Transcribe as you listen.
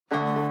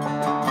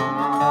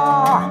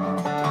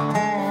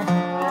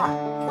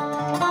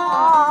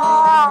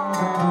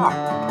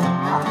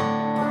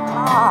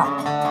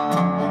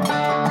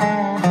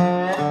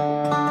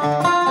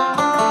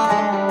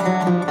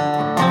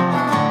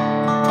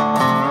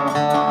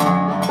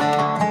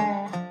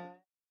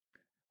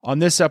On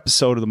this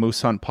episode of the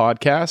Moose Hunt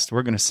Podcast,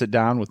 we're going to sit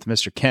down with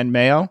Mr. Ken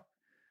Mayo,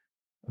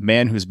 a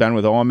man who's been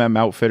with OMM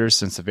Outfitters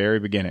since the very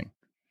beginning.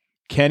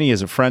 Kenny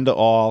is a friend to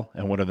all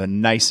and one of the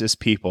nicest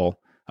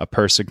people a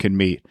person can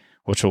meet,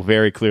 which will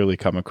very clearly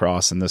come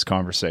across in this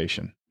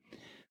conversation.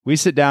 We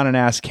sit down and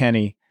ask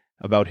Kenny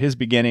about his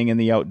beginning in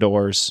the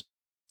outdoors,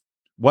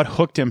 what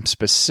hooked him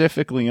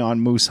specifically on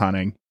moose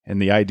hunting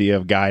and the idea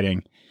of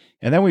guiding,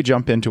 and then we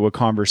jump into a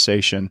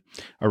conversation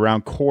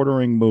around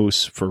quartering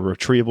moose for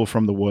retrieval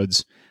from the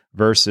woods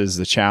versus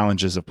the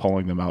challenges of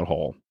pulling them out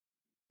whole.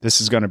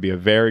 This is going to be a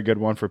very good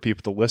one for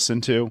people to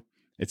listen to.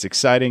 It's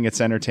exciting, it's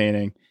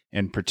entertaining,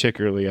 and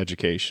particularly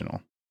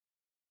educational.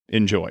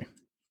 Enjoy.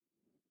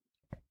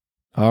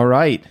 All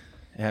right,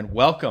 and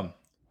welcome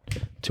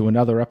to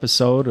another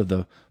episode of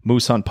the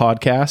Moose Hunt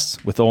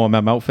Podcast with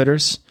OMM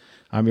Outfitters.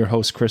 I'm your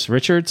host, Chris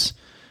Richards,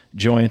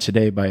 joined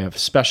today by a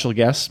special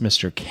guest,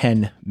 Mr.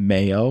 Ken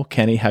Mayo.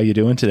 Kenny, how you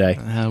doing today?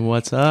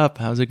 What's up?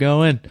 How's it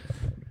going?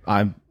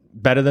 I'm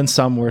better than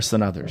some, worse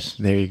than others.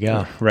 There you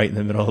go. Right in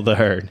the middle of the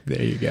herd.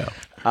 There you go.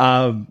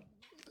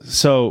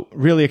 So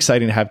really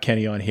exciting to have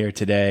Kenny on here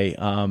today.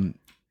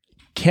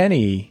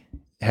 Kenny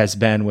has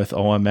been with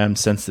OMM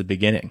since the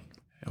beginning.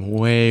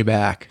 Way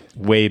back.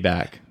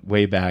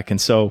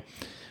 And so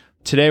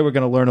today we're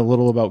going to learn a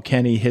little about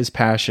Kenny, his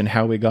passion,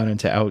 how we got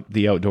into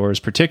the outdoors,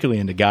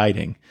 particularly into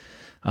guiding,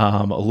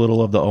 a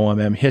little of the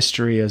OMM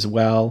history as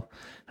well,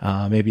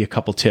 maybe a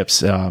couple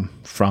tips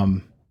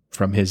from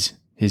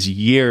his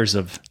years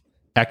of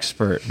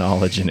expert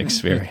knowledge and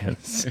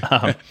experience.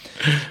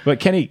 But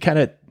Kenny, kind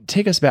of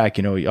take us back.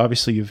 You know,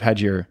 obviously you've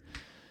had your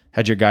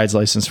guide's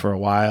license for a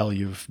while.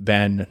 You've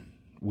been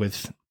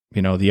with,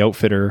 the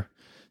outfitter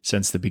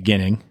since the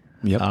beginning.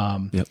 Yep.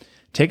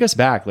 Take us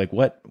back. Like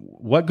what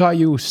got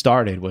you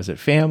started? Was it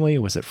family?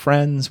 Was it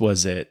friends?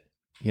 Was it,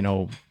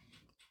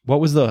 what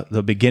was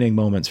the beginning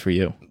moments for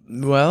you?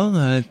 Well,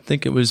 I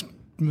think it was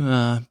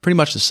pretty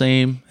much the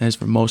same as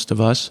for most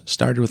of us.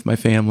 Started with my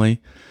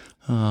family.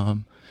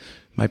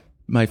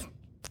 My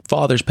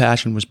father's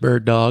passion was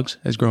bird dogs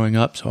as growing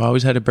up, so I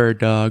always had a bird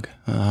dog.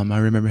 I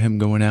remember him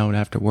going out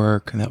after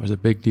work, and that was a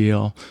big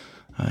deal.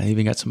 I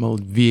even got some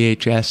old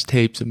VHS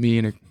tapes of me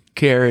in a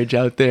carriage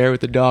out there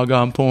with the dog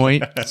on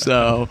point.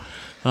 So,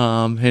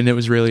 and it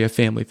was really a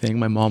family thing.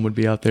 My mom would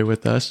be out there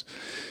with us.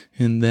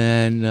 And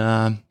then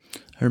I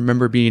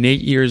remember being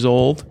 8 years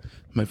old,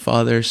 my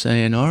father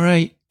saying, "All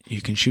right, you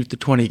can shoot the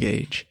 20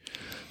 gauge."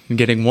 And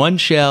getting one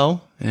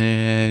shell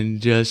and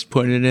just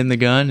putting it in the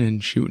gun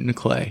and shooting the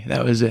clay.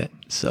 That was it.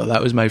 So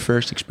that was my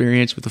first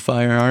experience with the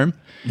firearm.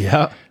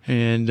 Yeah.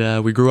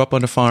 And we grew up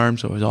on a farm,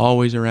 so I was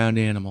always around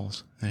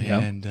animals.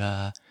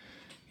 And,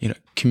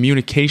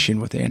 communication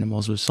with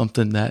animals was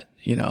something that,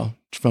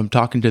 from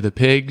talking to the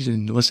pigs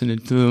and listening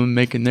to them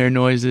making their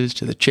noises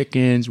to the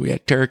chickens, we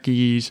had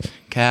turkeys,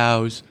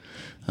 cows,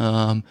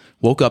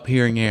 woke up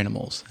hearing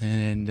animals.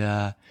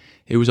 And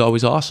it was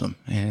always awesome.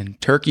 And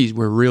turkeys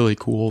were really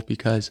cool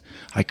because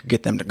I could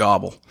get them to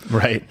gobble.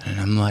 Right. And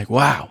I'm like,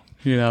 wow.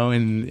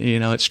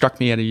 It struck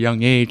me at a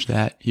young age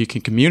that you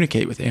can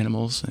communicate with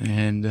animals.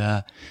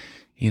 And,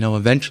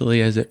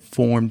 eventually as it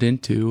formed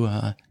into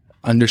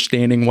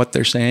understanding what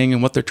they're saying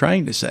and what they're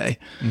trying to say.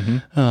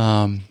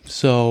 Mm-hmm.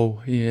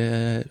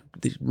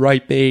 The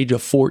ripe age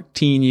of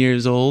 14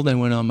 years old, I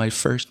went on my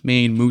first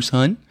Maine moose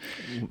hunt.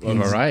 All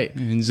right.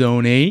 In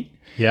Zone 8.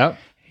 Yep.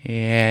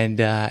 And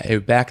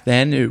back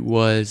then it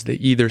was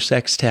the either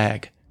sex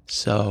tag.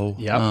 So,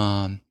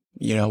 yep.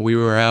 We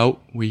were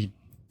out. We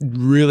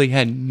really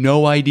had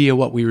no idea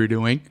what we were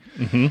doing.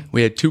 Mm-hmm.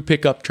 We had 2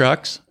 pickup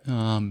trucks.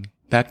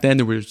 Back then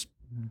there was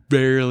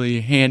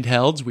barely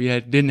handhelds. We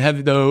didn't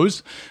have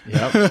those.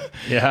 Yep.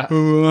 Yeah.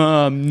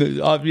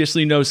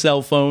 Obviously no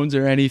cell phones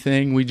or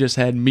anything. We just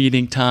had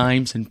meeting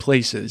times and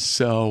places.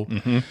 So,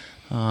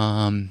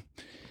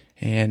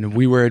 and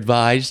we were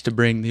advised to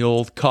bring the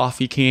old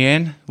coffee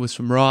can with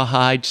some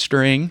rawhide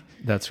string.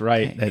 That's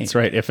right.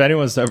 If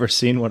anyone's ever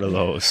seen one of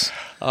those.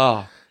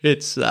 Oh,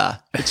 it's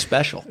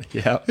special.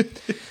 Yeah.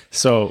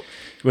 So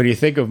when you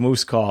think of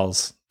moose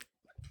calls,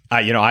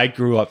 I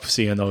grew up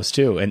seeing those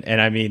too. And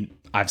I mean,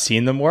 I've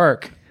seen them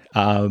work.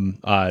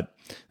 The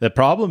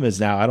problem is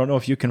now, I don't know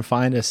if you can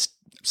find a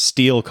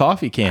steel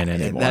coffee can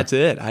anymore. That's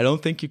it. I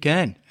don't think you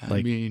can.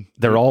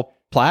 They're all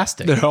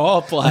plastic. They're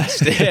all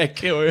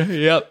plastic.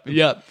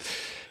 Yep.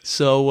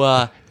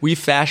 So we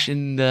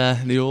fashioned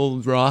the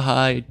old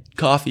rawhide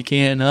coffee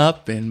can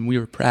up, and we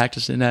were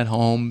practicing at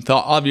home.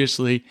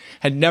 Obviously,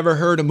 had never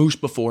heard a moose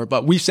before,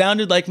 but we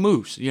sounded like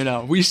moose.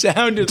 We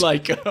sounded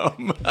like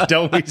them.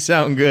 Don't we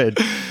sound good?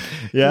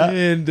 Yeah.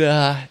 And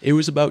it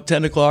was about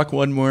 10 o'clock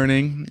one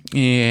morning,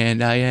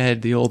 and I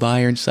had the old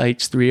Iron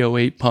Sights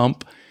 308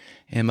 pump,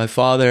 and my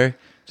father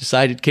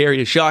decided to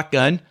carry a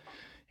shotgun.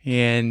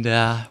 And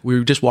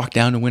we just walked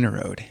down the winter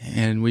road,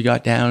 and we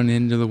got down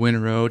into the winter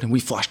road, and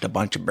we flushed a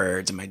bunch of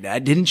birds. And my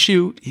dad didn't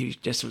shoot; he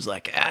just was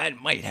like, "It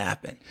might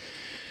happen."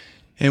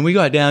 And we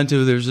got down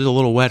to there's a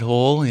little wet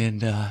hole,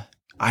 and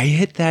I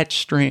hit that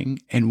string,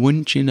 and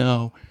wouldn't you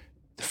know,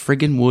 the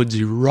friggin' woods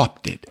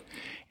erupted,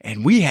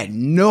 And we had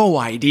no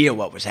idea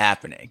what was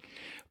happening,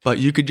 but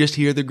you could just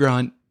hear the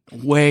grunt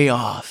way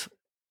off.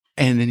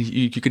 And then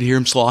you could hear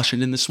him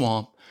sloshing in the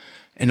swamp.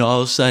 And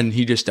all of a sudden,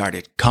 he just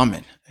started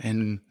coming.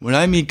 And when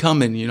I mean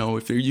coming,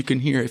 if you can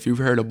hear, if you've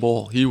heard a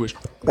bull, he was,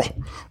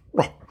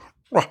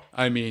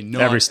 I mean,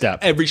 every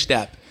step.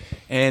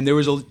 And there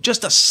was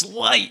just a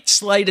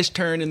slightest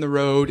turn in the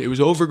road. It was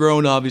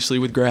overgrown, obviously,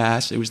 with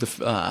grass. It was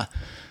I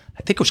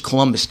think it was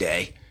Columbus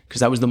Day,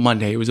 because that was the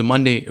Monday. It was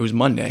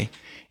Monday.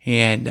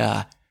 And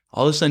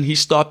all of a sudden, he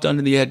stopped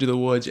under the edge of the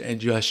woods and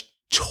just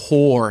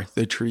tore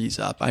the trees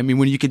up. I mean,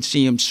 when you could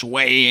see him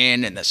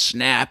swaying and the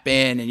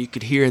snapping, and you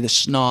could hear the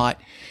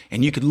snot,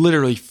 and you could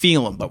literally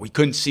feel him, but we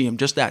couldn't see him,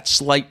 just that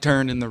slight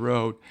turn in the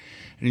road.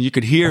 And you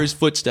could hear his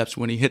footsteps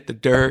when he hit the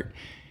dirt.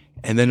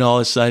 And then all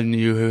of a sudden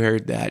you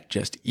heard that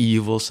just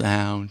evil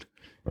sound,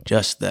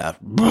 just the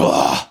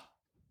blah,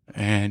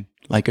 and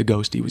like a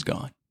ghost, he was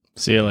gone.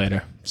 See you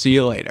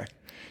later.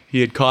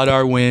 He had caught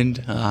our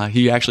wind.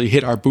 He actually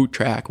hit our boot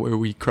track where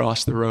we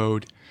crossed the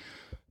road.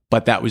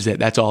 But that was it.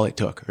 That's all it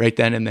took. Right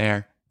then and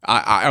there.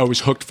 I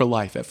was hooked for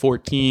life. At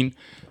 14,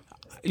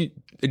 I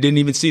didn't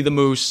even see the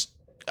moose.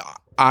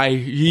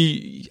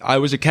 I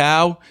was a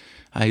cow.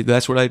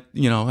 That's what I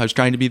was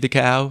trying to be the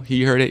cow.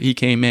 He heard it. He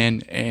came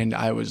in, and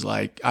I was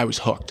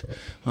hooked.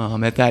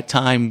 At that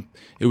time,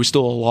 it was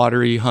still a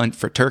lottery hunt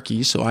for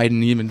turkeys, so I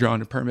hadn't even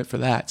drawn a permit for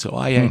that. So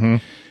I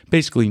had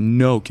basically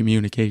no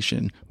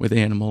communication with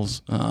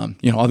animals,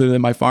 other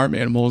than my farm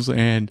animals.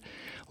 And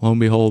lo and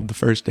behold, the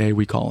first day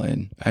we call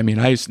in. I mean,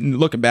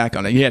 looking back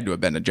on it, he had to have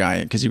been a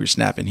giant because he was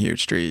snapping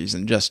huge trees,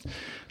 and just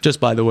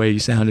by the way he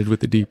sounded with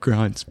the deep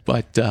grunts.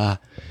 But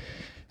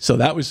so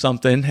that was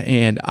something,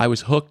 and I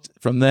was hooked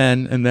from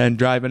then. And then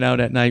driving out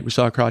at night, we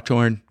saw a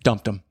crotchhorn,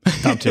 dumped him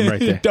right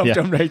there.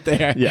 Him right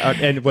there. Yeah,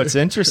 and what's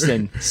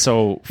interesting,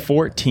 so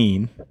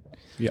 14,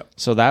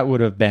 so that would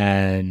have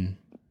been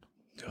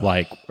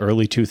like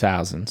early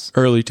 2000s.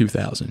 Early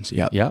 2000s,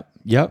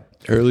 Yep.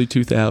 Early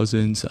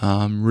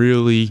 2000s,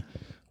 really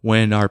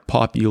when our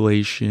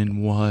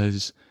population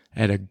was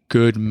at a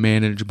good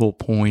manageable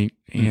point,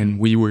 and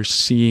we were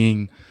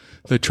seeing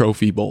the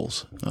trophy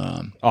bulls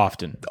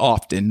often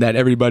that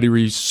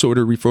everybody sort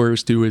of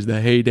refers to as the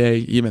heyday,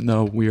 even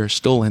though we are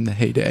still in the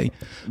heyday,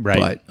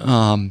 right? But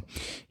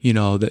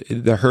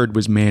the herd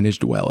was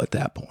managed well at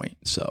that point.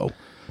 So,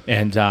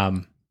 and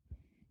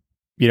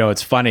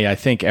it's funny, I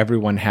think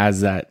everyone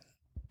has that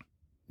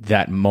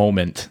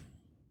moment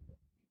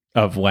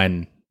of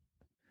when,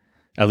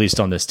 at least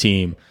on this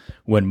team,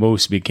 when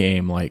moose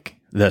became like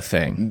the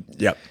thing.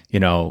 Yep.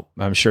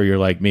 I'm sure you're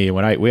like me.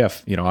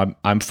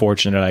 I'm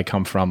fortunate. I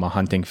come from a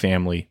hunting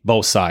family,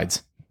 both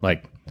sides.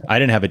 Like, I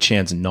didn't have a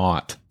chance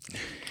not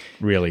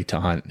really to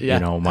hunt. Yeah,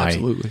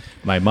 absolutely.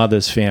 My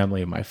mother's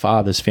family, my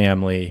father's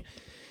family,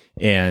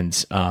 and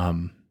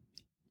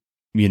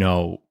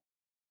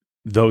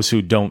those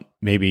who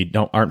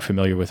aren't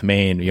familiar with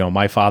Maine.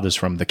 My father's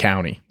from the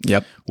county.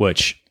 Yep.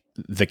 Which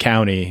the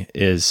county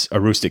is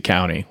Aroostook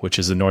County, which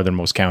is the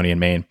northernmost county in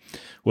Maine,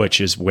 which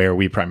is where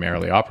we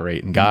primarily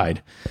operate and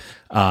guide.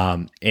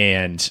 And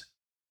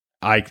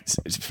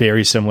it's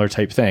very similar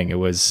type thing. It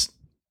was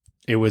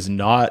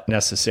not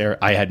necessary.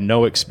 I had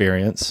no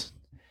experience.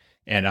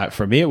 And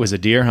for me, it was a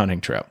deer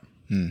hunting trip.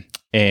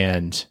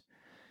 And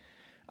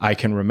I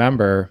can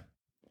remember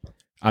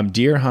I'm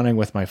deer hunting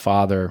with my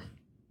father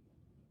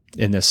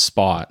in this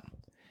spot,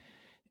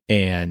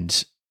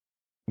 and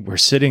we're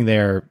sitting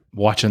there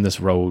watching this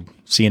road,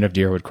 seeing if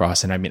deer would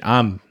cross. And I mean,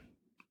 I'm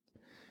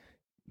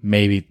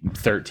maybe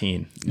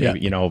 13,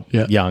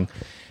 young,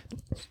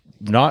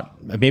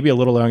 not maybe a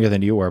little younger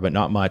than you were, but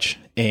not much.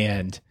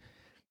 And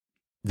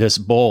this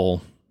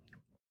bull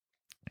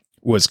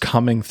was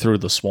coming through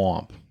the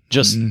swamp,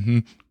 just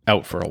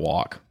out for a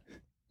walk.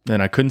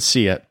 And I couldn't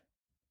see it,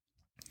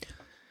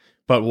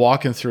 but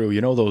walking through,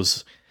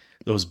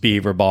 those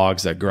beaver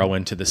bogs that grow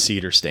into the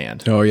cedar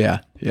stand. Oh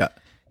yeah. Yeah.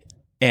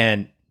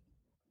 And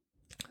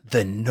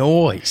the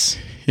noise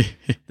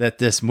that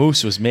this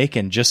moose was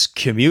making, just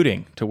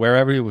commuting to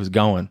wherever he was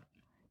going.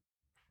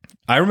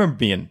 I remember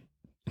being,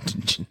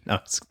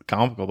 it's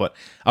comical, but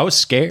I was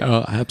scared.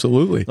 Oh,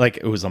 absolutely. Like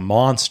it was a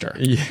monster,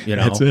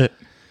 That's it.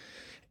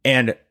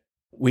 And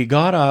we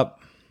got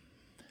up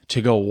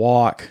to go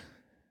walk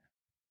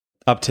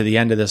up to the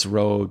end of this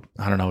road.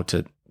 I don't know,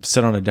 to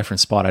sit on a different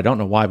spot. I don't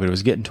know why, but it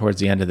was getting towards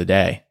the end of the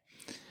day.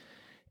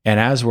 And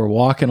as we're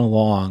walking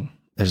along,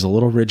 there's a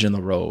little ridge in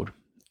the road.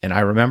 And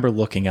I remember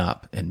looking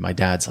up, and my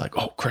dad's like,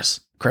 "Oh,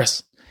 Chris."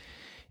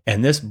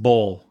 And this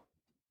bull,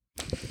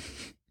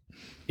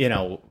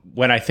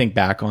 when I think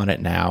back on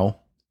it now,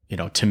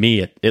 to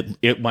me,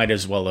 it might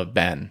as well have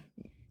been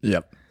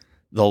the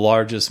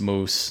largest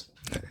moose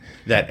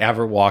that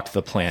ever walked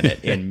the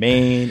planet in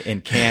Maine, in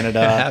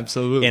Canada,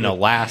 absolutely, in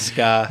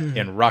Alaska,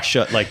 in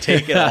Russia. Like,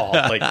 take it all.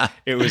 Like,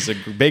 it was the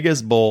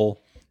biggest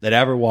bull that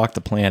ever walked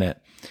the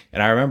planet.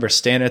 And I remember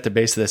standing at the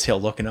base of this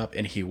hill looking up,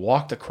 and he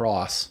walked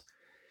across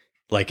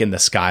like in the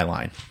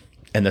skyline,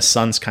 and the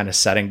sun's kind of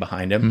setting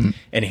behind him.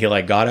 And he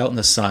got out in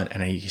the sun,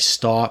 and he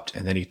stopped,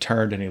 and then he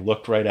turned and he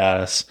looked right at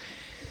us,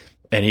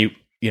 and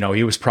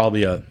he was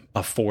probably a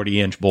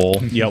 40-inch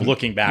bull,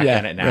 looking back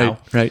on it now.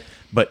 Right.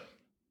 But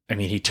I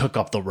mean, he took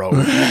up the road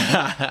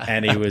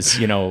and he was,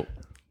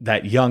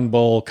 that young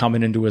bull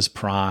coming into his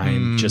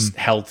prime, just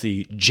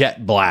healthy,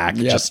 jet black,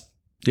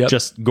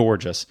 just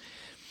gorgeous.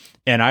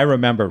 And I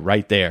remember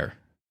right there,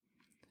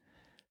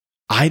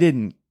 I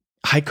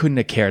couldn't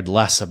have cared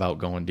less about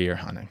going deer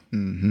hunting.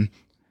 Mm-hmm.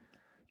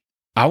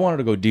 I wanted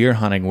to go deer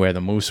hunting where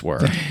the moose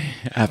were.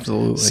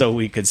 Absolutely. So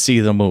we could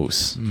see the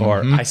moose.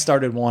 Or I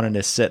started wanting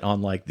to sit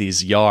on like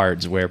these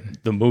yards where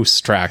the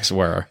moose tracks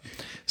were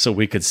so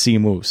we could see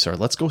moose. Or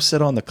let's go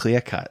sit on the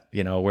clear cut,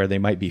 where they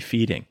might be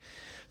feeding.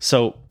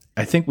 So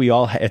I think we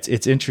all,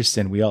 it's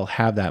interesting. We all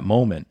have that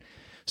moment.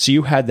 So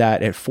you had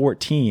that at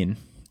 14.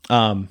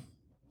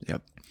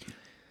 Yep.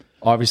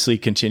 Obviously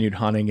continued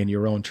hunting in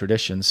your own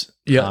traditions.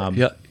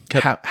 Yeah.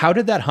 How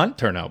did that hunt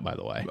turn out, by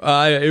the way?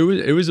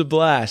 It was a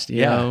blast.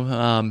 You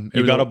know,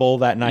 you got a bull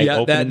that night. Yeah,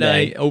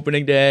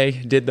 opening day.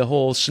 Did the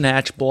whole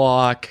snatch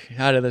block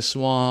out of the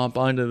swamp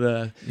onto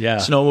the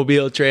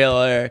snowmobile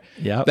trailer.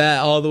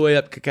 Yeah, all the way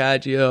up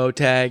Cacagio.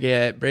 Tag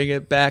it, bring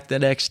it back the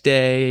next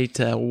day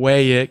to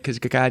weigh it because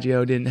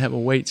Cacagio didn't have a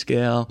weight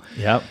scale.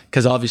 Yep.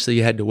 Because obviously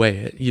you had to weigh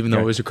it, even though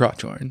it was a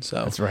crotchhorn. So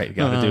that's right. You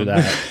got to do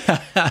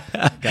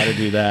that. Got to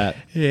do that.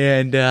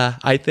 And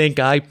I think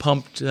I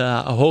pumped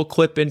a whole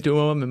clip into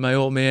him, and my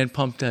old man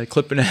pumped a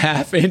clip and a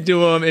half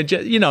into him, and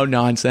just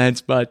nonsense.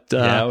 But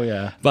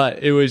but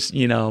it was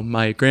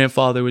my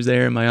grandfather was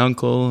there, and my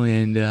uncle,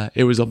 and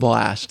it was a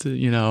blast.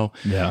 Yeah.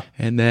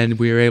 And then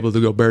we were able to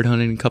go bird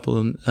hunting a couple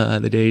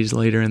of the days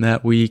later in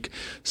that week.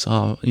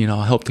 So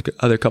helped the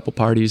other couple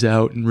parties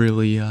out, and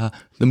really the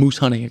moose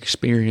hunting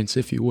experience,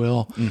 if you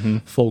will,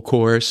 full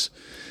course.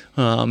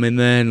 And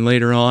then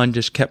later on,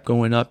 just kept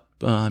going up.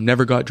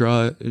 Never got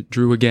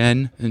drew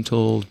again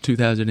until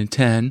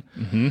 2010.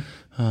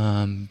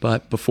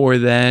 But before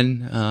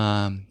then,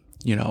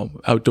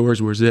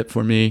 outdoors was it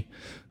for me.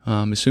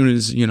 As soon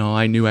as,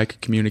 I knew I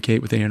could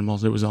communicate with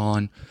animals, it was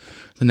on.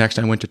 The next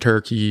I went to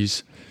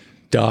turkeys,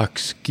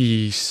 ducks,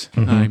 geese,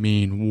 I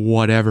mean,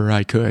 whatever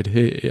I could.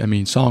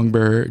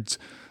 Songbirds,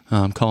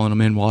 calling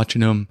them in,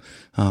 watching them,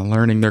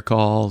 learning their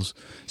calls,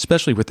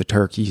 especially with the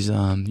turkeys,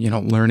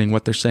 learning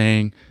what they're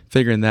saying,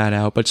 figuring that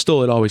out. But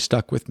still, it always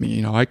stuck with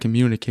me. I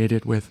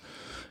communicated with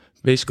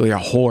basically a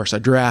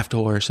draft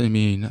horse. I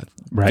mean, a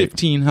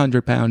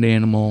 1,500-pound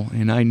animal,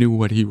 and I knew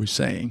what he was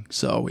saying.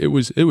 So it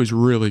was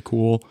really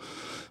cool.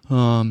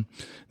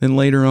 Then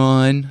later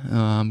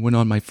on, went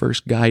on my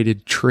first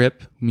guided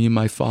trip. Me and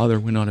my father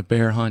went on a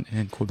bear hunt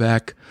in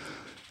Quebec.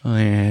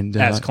 And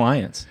as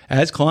clients,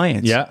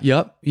 yeah,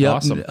 yep.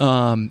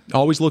 Awesome.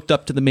 Always looked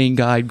up to the main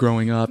guide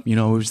growing up. It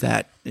was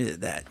that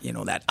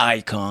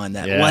icon,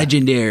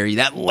 legendary,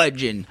 the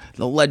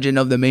legend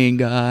of the main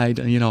guide.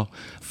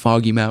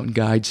 Foggy Mountain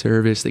Guide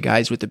Service, the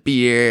guys with the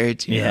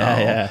beards,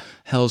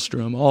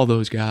 Hellstrom, all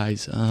those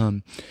guys.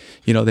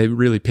 They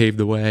really paved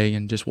the way,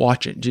 and just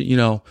watch it.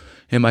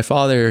 And my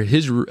father,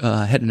 his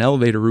had an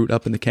elevator route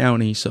up in the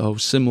county, so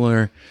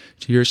similar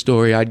to your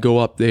story, I'd go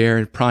up there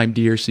in prime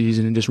deer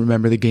season and just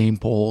remember the game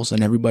poles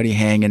and everybody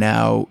hanging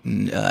out,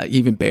 and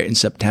even in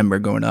September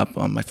going up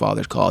on my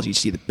father's calls, you'd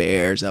see the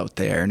bears out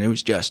there, and it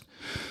was just,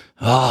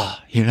 right.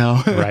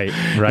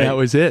 That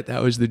was it.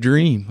 That was the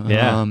dream.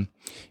 Yeah.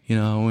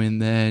 And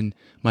then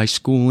my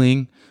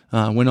schooling.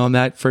 Went on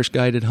that first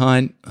guided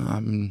hunt.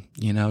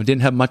 Didn't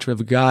have much of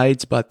a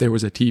guides, but there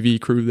was a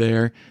TV crew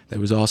there that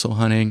was also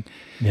hunting.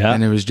 Yeah.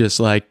 And it was just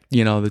like,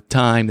 the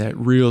time that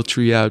Real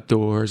Tree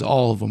Outdoors,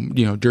 all of them,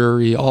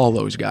 Dury, all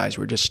those guys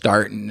were just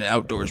starting.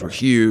 Outdoors were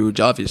huge.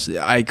 Obviously,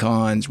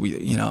 icons.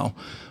 We,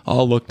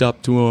 all looked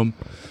up to them.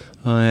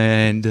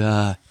 And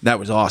that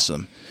was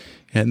awesome.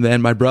 And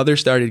then my brother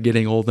started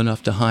getting old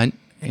enough to hunt,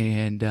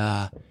 and,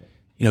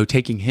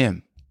 taking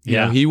him.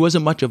 He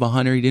wasn't much of a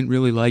hunter. He didn't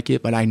really like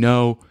it, but I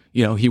know,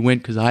 he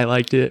went because I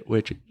liked it,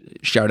 which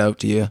shout out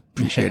to you.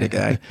 Appreciate it,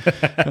 guy.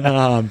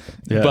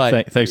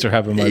 Thanks for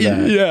having my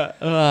back.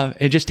 Yeah.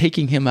 And just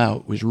taking him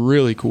out was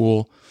really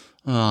cool.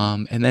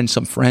 And then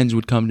some friends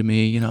would come to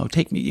me,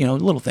 take me,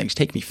 little things,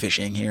 take me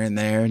fishing here and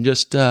there, and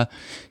just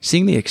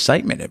seeing the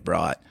excitement it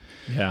brought.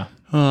 Yeah.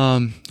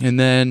 And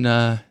then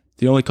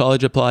the only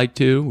college I applied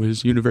to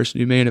was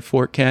University of Maine at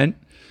Fort Kent.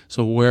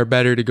 So where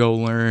better to go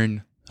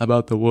learn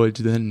about the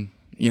woods than,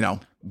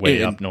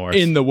 way up north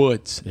in the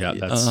woods. Yeah,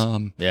 that's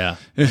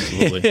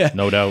absolutely,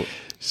 no doubt.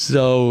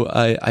 So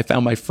I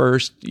found my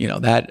first,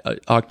 that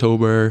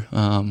October,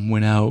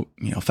 went out,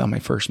 found my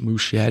first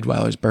moose shed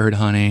while I was bird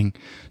hunting.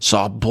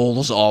 Saw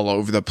bulls all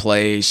over the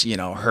place.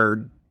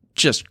 Heard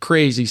just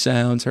crazy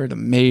sounds. Heard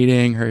them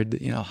mating. Heard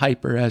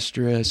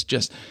hyperestrus.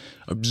 Just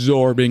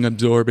absorbing.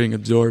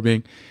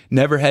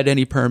 Never had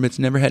any permits.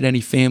 Never had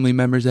any family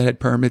members that had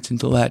permits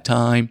until that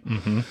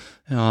time.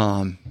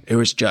 It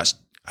was just.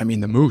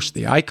 The moose,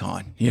 the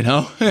icon,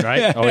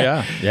 Right? Oh,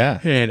 yeah. Yeah.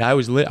 And I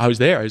was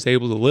there. I was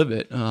able to live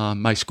it.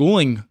 My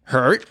schooling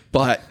hurt,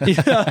 but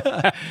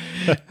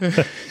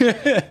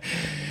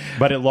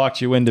But it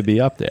locked you in to be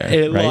up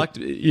there, right?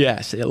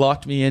 It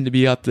locked me in to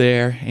be up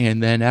there.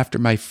 And then after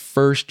my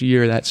first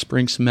year, that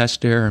spring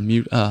semester,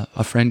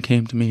 a friend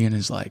came to me and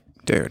is like,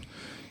 dude,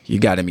 you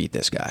got to meet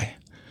this guy.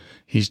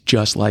 He's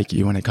just like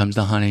you when it comes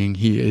to hunting.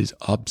 He is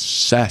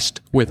obsessed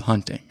with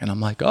hunting. And I'm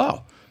like,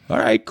 oh, all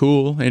right,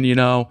 cool. And,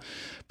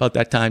 about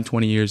that time,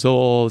 20 years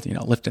old,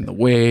 lifting the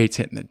weights,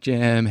 hitting the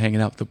gym, hanging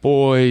out with the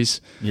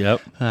boys.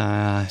 Yep.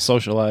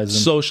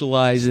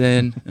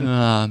 Socializing.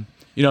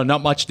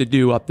 Not much to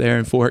do up there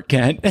in Fort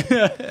Kent.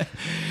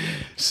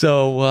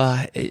 So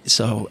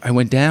I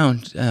went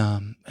down,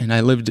 and I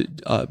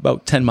lived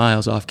about 10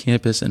 miles off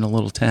campus in a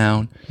little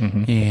town.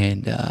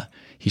 And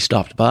he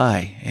stopped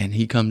by, and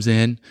he comes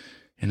in.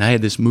 And I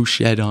had this moose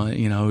shed on,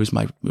 it was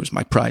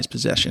my prized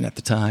possession at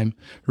the time,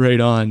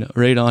 right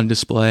on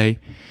display.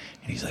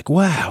 And he's like,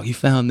 wow, you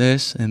found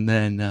this? And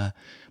then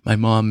my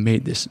mom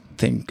made this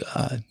thing,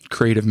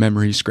 creative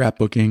memories,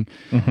 scrapbooking.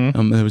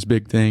 That was a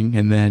big thing.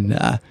 And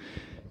then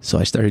so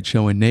I started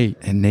showing Nate,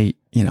 and Nate,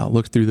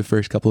 looked through the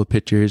first couple of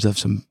pictures of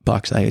some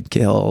bucks I had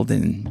killed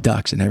and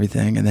ducks and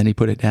everything. And then he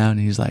put it down, and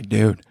he's like,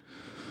 dude,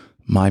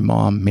 my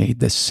mom made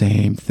the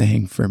same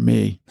thing for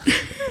me.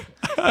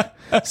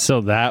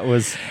 So that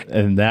was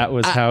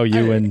how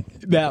you and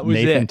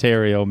Nathan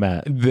Terrio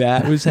met.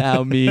 That was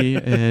how me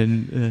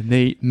and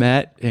Nate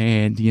met.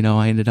 And,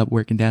 I ended up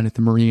working down at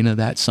the marina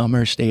that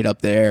summer, stayed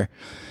up there.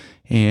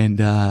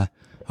 And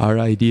our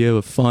idea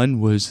of fun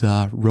was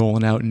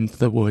rolling out into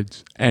the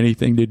woods,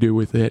 anything to do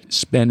with it,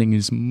 spending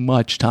as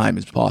much time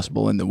as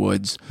possible in the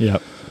woods.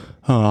 Yep.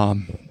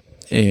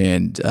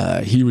 And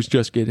he was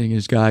just getting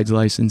his guide's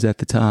license at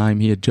the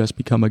time. He had just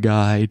become a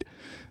guide.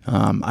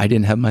 I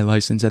didn't have my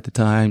license at the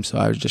time, so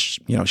I was just,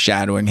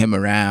 shadowing him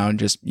around,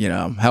 just,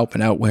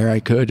 helping out where I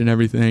could and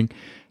everything.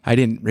 I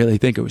didn't really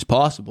think it was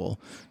possible.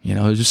 It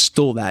was just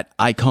still that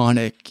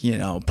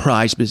iconic,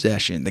 prized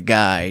possession, the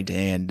guide.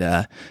 And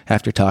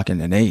after talking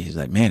to Nate, he's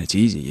like, man, it's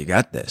easy. You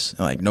got this.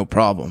 I'm like, no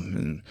problem.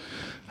 And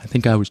I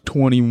think I was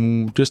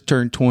 20, just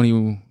turned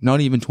 20,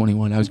 not even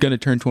 21. I was going to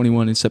turn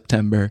 21 in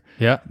September.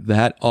 Yeah.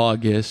 That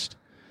August,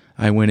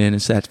 I went in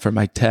and sat for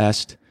my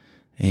test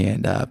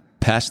and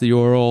passed the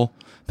oral,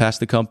 passed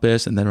the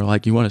compass, and then we're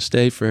like, you want to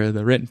stay for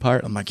the written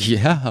part? I'm like,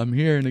 yeah, I'm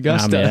here in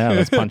Augusta.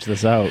 Let's punch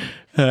this out.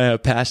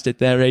 Passed it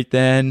there right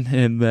then.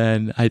 And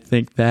then I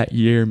think that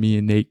year me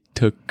and Nate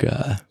took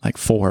like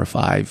 4 or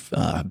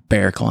 5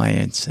 bear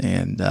clients,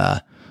 and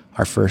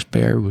our first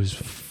bear was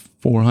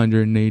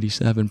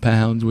 487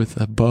 pounds with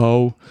a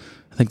bow.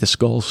 I think the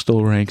skull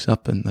still ranks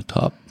up in the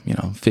top,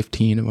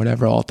 15 or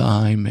whatever all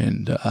time.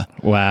 And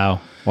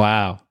wow.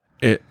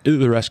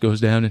 The rest goes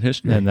down in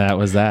history. And that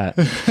was that.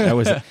 That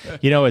was,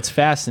 it's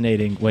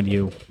fascinating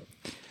when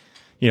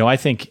I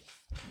think,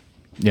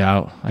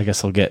 I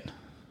guess I'll get,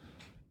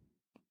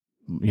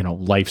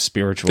 life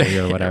spiritually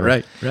or whatever.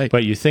 Right.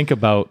 But you think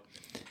about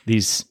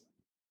these,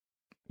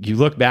 you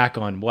look back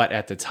on what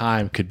at the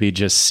time could be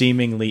just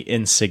seemingly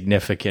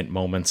insignificant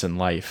moments in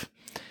life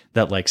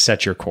that like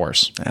set your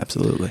course.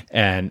 Absolutely.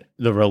 And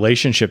the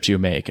relationships you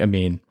make. I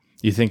mean,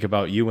 you think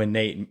about you and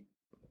Nate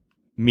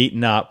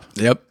meeting up.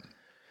 Yep.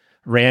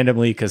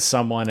 Randomly because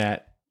someone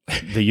at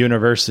the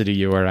university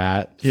you were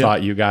at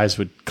thought you guys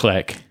would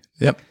click.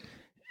 Yep.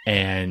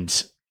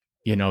 And,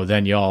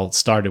 then you all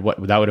started that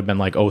would have been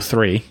like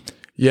 03.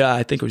 Yeah,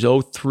 I think it was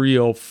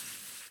 03.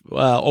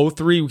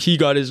 03, he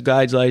got his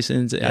guide's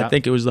license. Yeah. I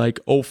think it was like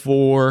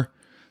 04.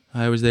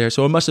 I was there.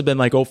 So it must have been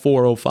like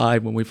 04,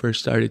 05 when we first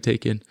started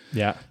taking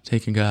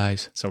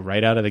guys. So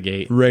right out of the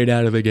gate.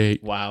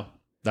 Wow.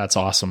 That's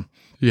awesome.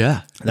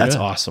 Yeah. That's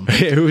awesome.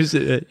 It was,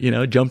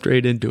 jumped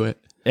right into it.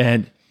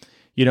 And,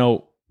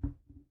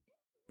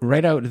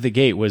 right out of the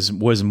gate, was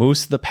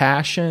moose the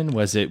passion?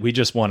 Was it, we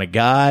just want a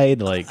guide?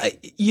 Like,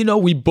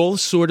 we both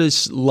sort of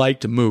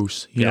liked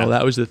moose.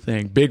 That was the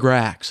thing. Big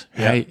racks,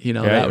 right?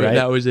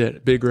 That was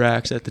it. Big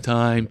racks at the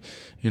time.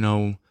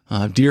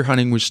 Deer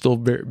hunting was still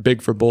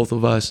big for both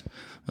of us.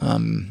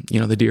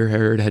 The deer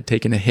herd had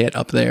taken a hit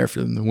up there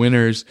from the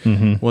winters.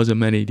 Wasn't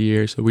many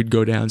deer, so we'd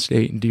go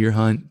downstate and deer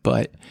hunt.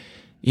 But,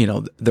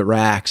 the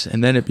racks.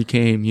 And then it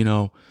became,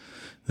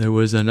 there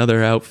was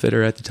another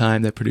outfitter at the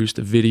time that produced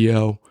a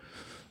video,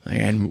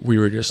 and we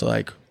were just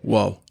like,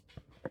 whoa,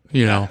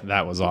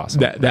 that was awesome.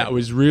 That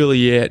was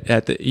really it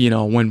at the,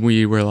 when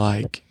we were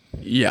like,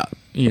 yeah,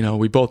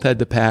 we both had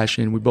the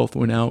passion. We both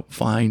went out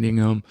finding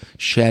them,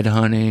 shed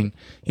hunting,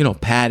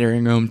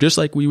 patterning them, just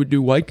like we would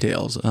do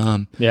whitetails.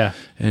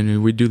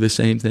 And we'd do the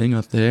same thing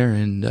up there,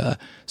 and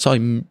saw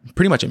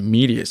pretty much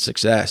immediate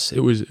success.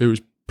 It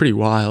was pretty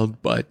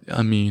wild, but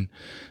I mean,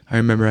 I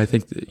remember, I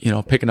think,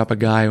 picking up a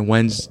guy on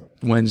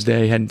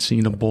Wednesday, hadn't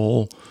seen a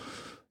bull,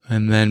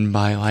 and then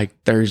by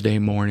like Thursday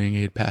morning,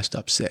 he had passed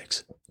up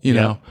 6.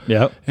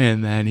 Yep.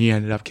 And then he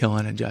ended up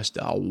killing just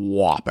a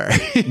whopper.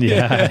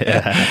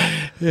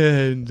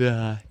 And,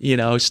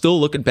 still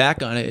looking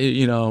back on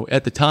it,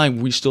 at the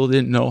time, we still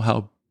didn't know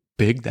how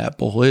big that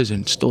bull is.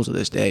 And still to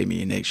this day,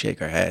 me and Nate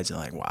shake our heads and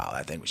like, wow,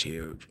 that thing was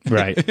huge.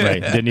 Right.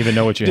 Didn't even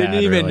know what you had.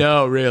 Didn't even really.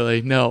 know,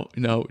 really. No.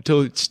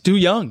 Till it's too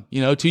young,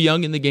 too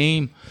young in the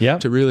game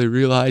to really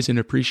realize and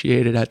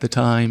appreciate it at the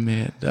time.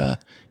 And,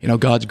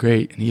 God's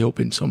great, and he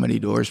opened so many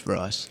doors for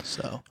us.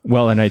 So,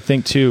 well, and I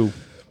think too,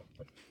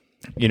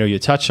 you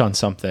touched on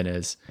something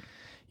is,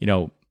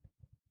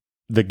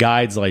 the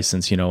guide's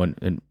license,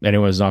 and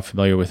anyone who's not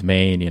familiar with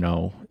Maine,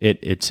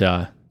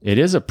 it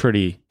is a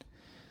pretty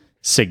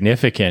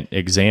significant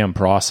exam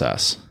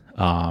process.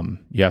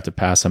 You have to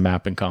pass a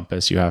map and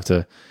compass. You have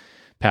to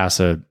pass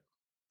a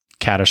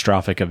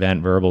catastrophic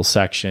event verbal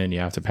section. You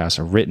have to pass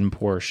a written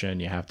portion.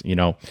 You have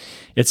to,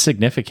 it's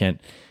significant.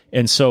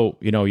 And so,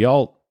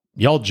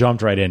 y'all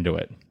jumped right into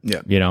it.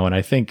 Yeah. And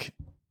I think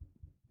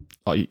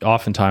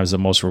oftentimes the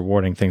most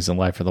rewarding things in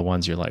life are the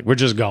ones you're like, we're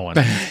just going.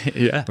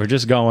 Yeah. We're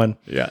just going.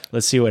 Yeah.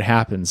 Let's see what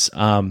happens.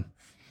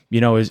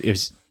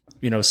 Is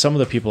some of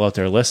the people out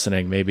there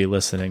listening, maybe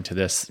listening to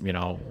this,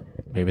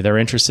 maybe they're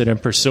interested in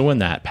pursuing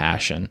that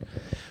passion.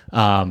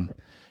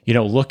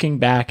 Looking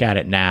back at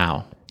it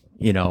now,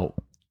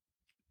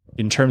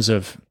 in terms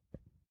of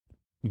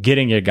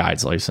getting your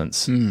guide's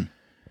license,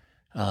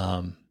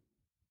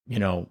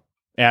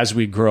 as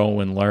we grow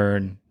and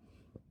learn,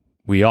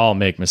 we all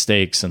make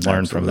mistakes and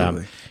learn from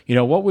them.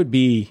 What would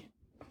be,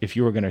 if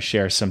you were going to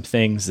share some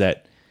things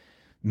that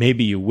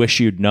maybe you wish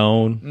you'd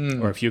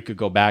known, or if you could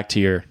go back to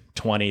your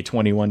 20,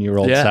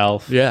 21-year-old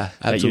self, absolutely.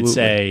 that you'd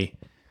say,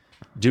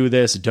 do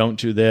this, don't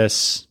do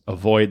this,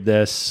 avoid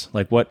this,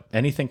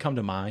 anything come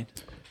to mind?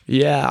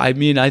 Yeah. I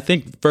mean, I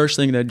think the first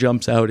thing that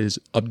jumps out is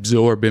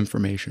absorb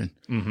information.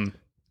 Mm-hmm.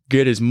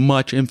 Get as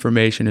much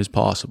information as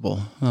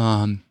possible.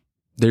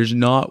 There's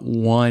not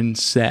one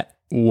set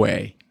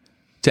way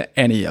to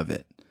any of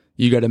it.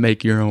 You got to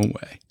make your own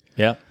way.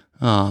 Yeah.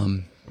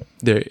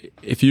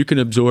 If you can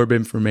absorb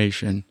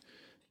information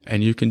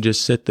and you can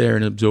just sit there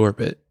and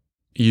absorb it,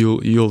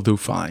 you'll do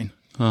fine.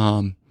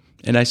 And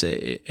I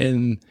say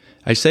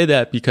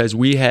that because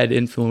we had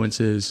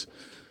influences,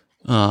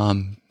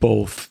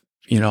 both,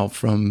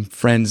 from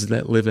friends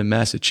that live in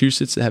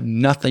Massachusetts that have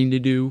nothing to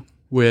do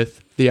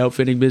with the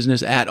outfitting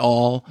business at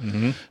all,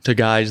 to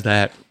guys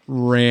that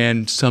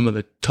ran some of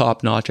the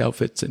top-notch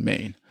outfits in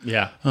Maine.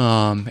 Yeah.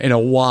 And a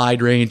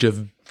wide range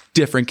of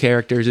different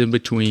characters in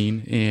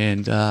between.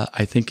 And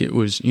I think it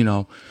was,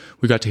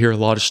 we got to hear a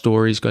lot of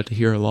stories, got to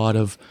hear a lot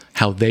of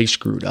how they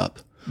screwed up.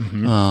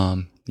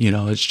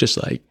 It's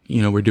just like,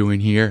 we're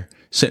doing here,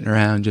 sitting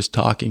around just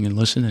talking and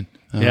listening.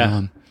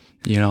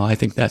 I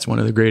think that's one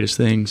of the greatest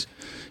things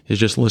is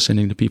just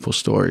listening to people's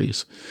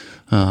stories.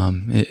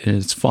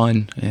 It's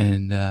fun.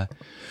 And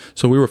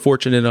so we were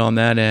fortunate on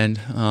that end.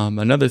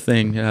 Another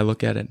thing, I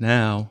look at it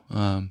now,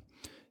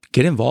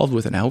 get involved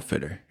with an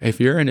outfitter. If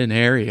you're in an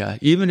area,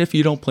 even if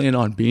you don't plan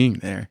on being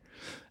there,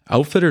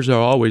 outfitters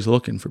are always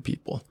looking for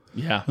people.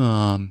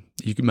 Yeah.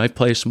 You might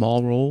play a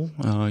small role.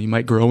 You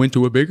might grow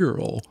into a bigger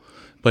role.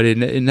 But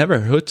it never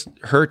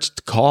hurts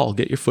to call,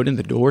 get your foot in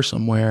the door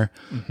somewhere.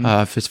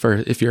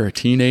 If you're a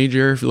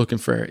teenager, if you're looking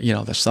for,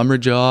 the summer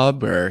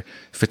job, or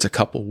if it's a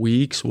couple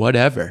weeks,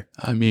 whatever.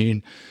 I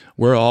mean,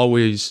 we're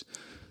always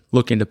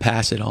looking to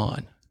pass it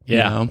on.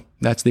 Yeah.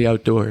 That's the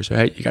outdoors,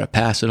 right? You got to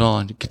pass it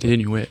on to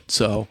continue it.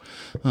 So,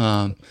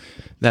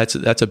 that's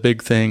a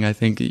big thing. I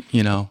think,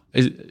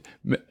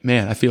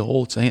 man, I feel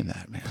old saying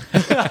that, man.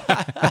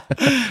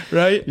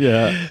 Right?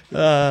 Yeah.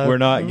 We're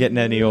not getting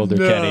any older,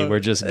 no. Kenny. We're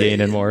just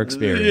gaining more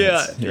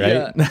experience.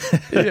 Right?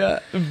 Yeah.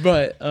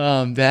 But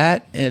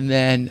that, and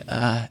then,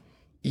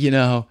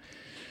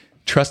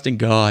 trusting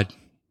God.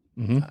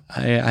 Mm-hmm.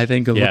 I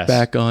think I look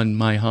back on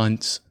my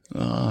hunts,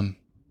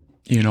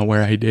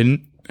 where I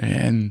didn't,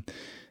 and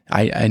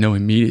I know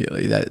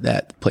immediately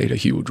that played a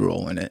huge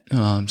role in it.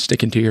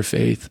 Sticking to your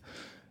faith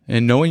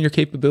and knowing your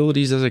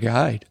capabilities as a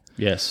guide.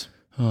 Yes.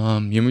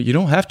 You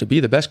don't have to be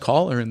the best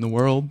caller in the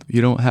world.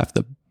 You don't have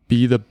to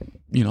be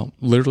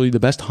literally the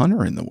best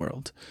hunter in the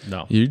world.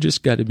 No. You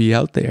just got to be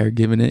out there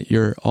giving it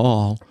your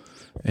all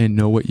and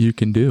know what you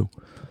can do.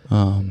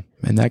 And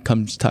that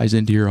ties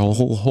into your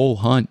whole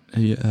hunt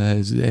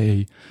as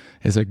a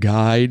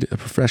guide, a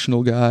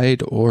professional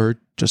guide, or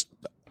just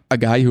a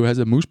guy who has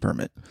a moose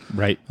permit.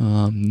 Right.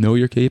 Know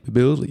your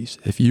capabilities.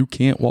 If you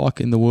can't walk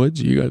in the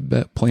woods, you got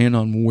to plan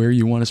on where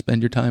you want to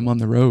spend your time on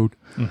the road.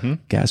 Mm-hmm.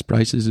 Gas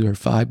prices are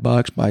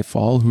 $5 by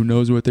fall. Who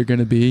knows what they're going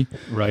to be?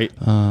 Right.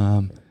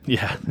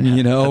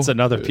 That's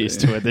another piece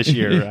to it this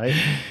year, right?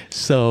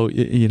 So,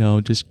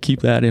 just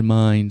keep that in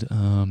mind,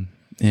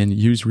 and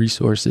use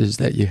resources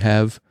that you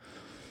have,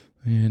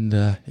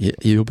 and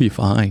you'll be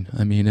fine.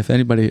 I mean, if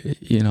anybody,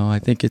 I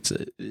think it's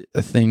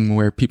a thing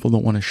where people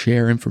don't want to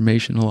share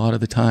information a lot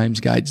of the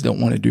times. Guides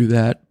don't want to do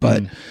that,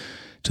 but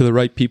to the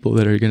right people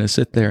that are going to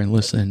sit there and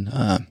listen,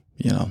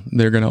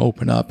 they're going to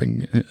open up,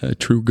 and a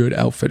true good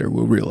outfitter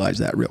will realize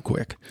that real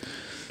quick.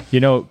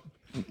 You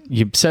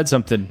said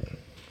something,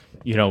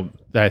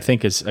 that I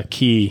think is a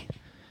key,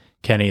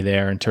 Kenny,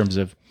 there in terms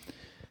of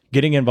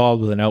getting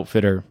involved with an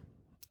outfitter.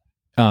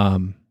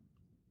 Everyone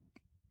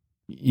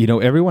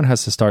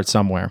has to start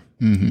somewhere.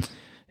 Mm-hmm.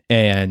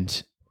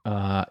 And,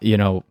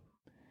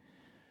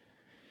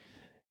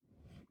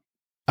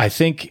 I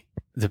think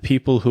the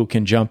people who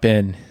can jump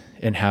in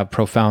and have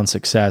profound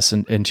success,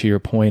 and to your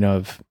point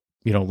of,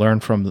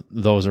 learn from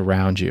those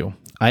around you.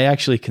 I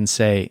actually can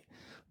say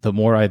the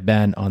more I've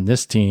been on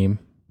this team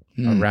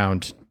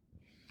around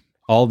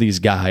all these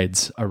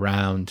guides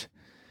around,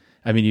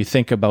 you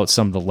think about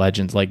some of the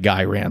legends like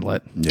Guy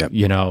Randlett,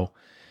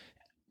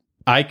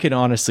 I could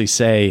honestly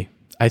say,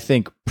 I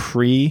think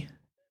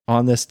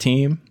on this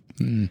team,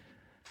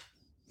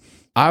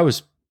 I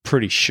was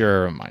pretty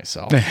sure of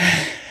myself.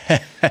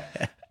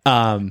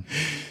 And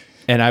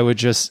I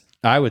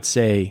would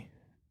say,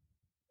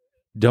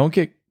 don't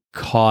get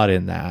caught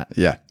in that.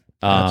 Yeah,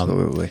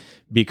 absolutely.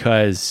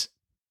 Because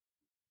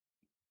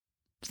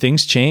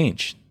things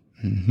change.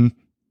 Mm-hmm.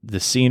 The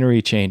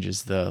scenery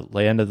changes, the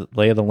lay of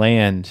the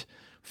land,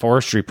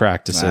 forestry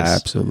practices.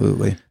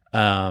 Absolutely.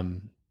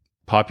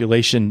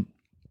 Population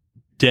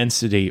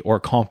density or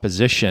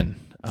composition.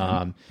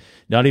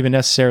 Not even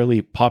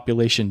necessarily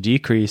population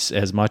decrease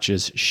as much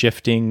as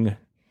shifting.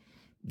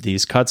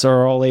 These cuts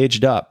are all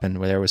aged up,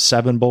 and there was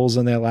 7 bulls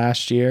in there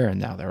last year,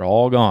 and now they're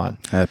all gone.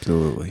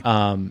 Absolutely.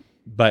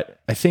 But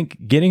I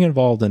think getting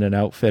involved in an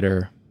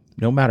outfitter,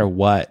 no matter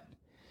what,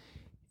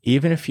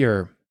 even if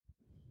you're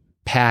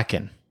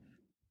packing,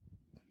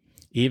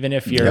 even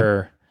if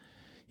you're,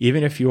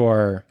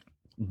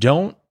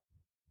 don't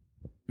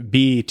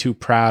be too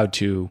proud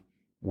to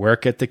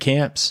work at the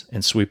camps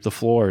and sweep the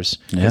floors.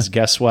 Because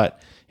guess what?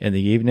 In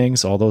the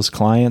evenings, all those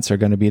clients are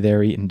going to be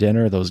there eating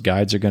dinner. Those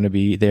guides are going to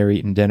be there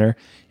eating dinner.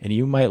 And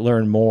you might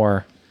learn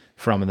more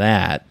from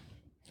that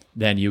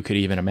than you could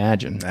even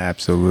imagine.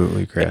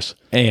 Absolutely, Chris.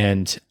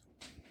 And,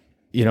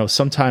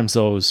 sometimes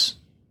those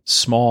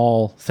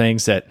small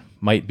things that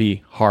might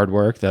be hard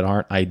work that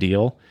aren't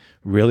ideal,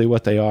 really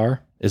what they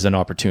are is an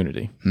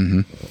opportunity.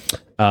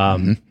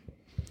 Mm-hmm.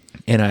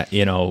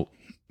 And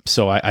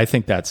so I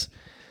think that's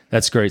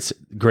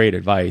great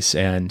advice.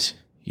 And,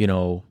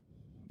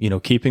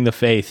 keeping the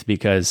faith,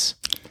 because,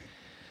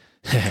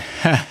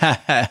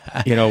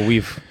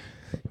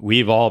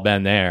 we've all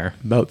been there.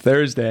 About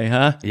Thursday,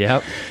 huh?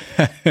 Yep.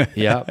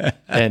 Yep.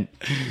 And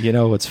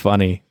what's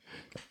funny,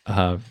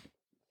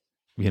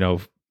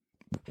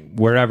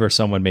 wherever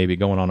someone may be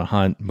going on a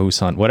hunt, moose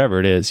hunt, whatever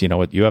it is,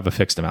 you have a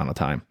fixed amount of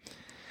time.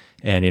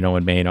 And,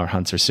 in Maine, our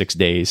hunts are 6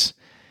 days.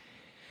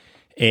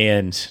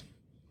 And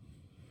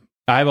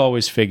I've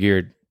always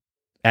figured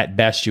at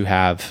best you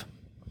have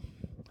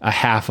a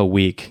half a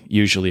week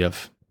usually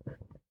of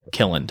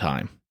killing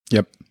time.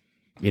 Yep.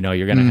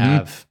 You're going to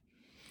have,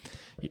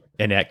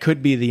 and that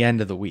could be the end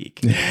of the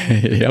week.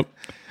 Yep.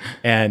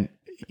 And,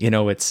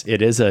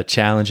 it is a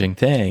challenging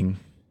thing,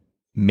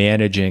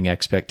 managing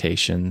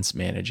expectations,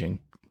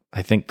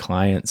 I think,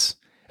 clients,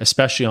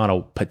 especially on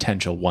a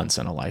potential once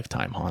in a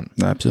lifetime hunt.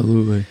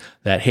 Absolutely.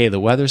 That, hey, the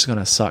weather's going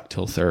to suck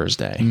till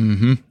Thursday.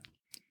 Mm-hmm.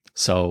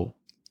 So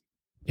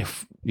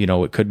if,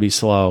 it could be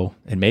slow,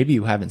 and maybe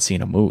you haven't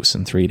seen a moose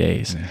in 3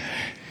 days.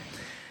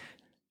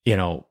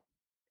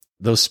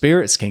 Those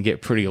spirits can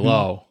get pretty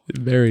low.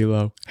 Very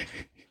low.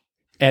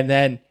 And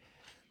then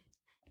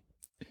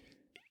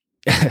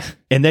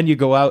you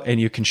go out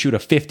and you can shoot a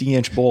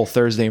 50-inch bull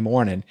Thursday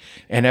morning,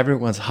 and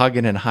everyone's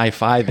hugging and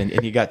high-fiving,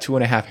 and you got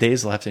 2.5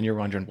 days left, and you're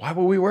wondering, why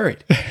were we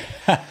worried?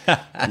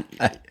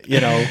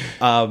 Yeah.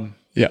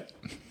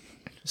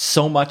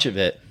 So much of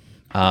it,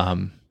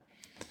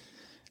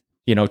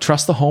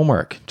 trust the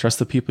homework, trust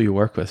the people you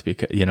work with,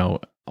 because,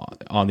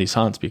 on these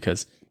hunts,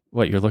 because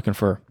you're looking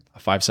for a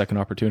 5-second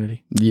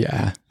opportunity.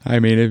 Yeah.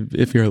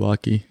 If you're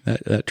lucky,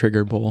 that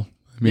trigger bull,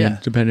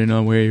 depending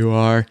on where you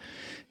are,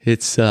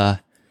 it's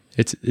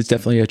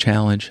definitely a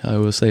challenge. I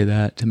will say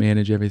that, to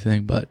manage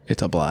everything, but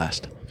it's a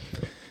blast.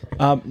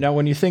 Now,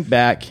 when you think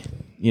back,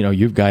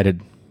 you've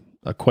guided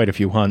quite a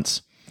few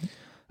hunts.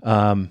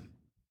 Do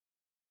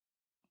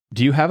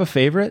you have a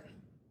favorite?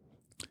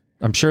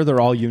 I'm sure they're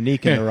all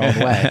unique in their own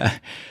way.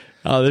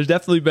 There's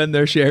definitely been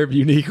their share of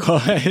unique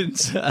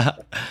ones.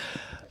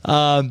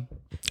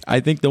 I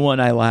think the one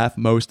I laugh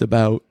most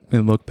about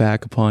and look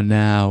back upon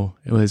now,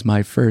 it was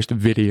my first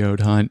videoed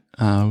hunt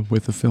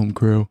with the film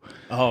crew.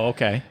 Oh,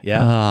 okay.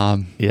 Yeah.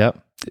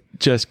 Yep.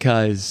 Just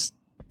because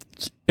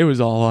it was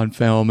all on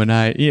film, and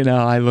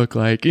I look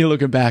like,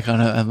 looking back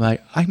on it, I'm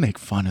like, I make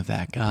fun of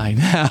that guy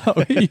now.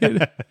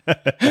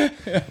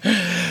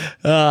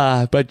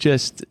 But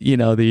just, being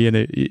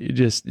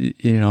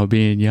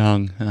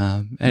young,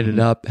 ended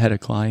up, had a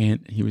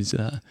client, he was,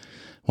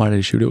 wanted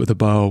to shoot it with a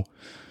bow.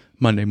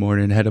 Monday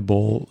morning, had a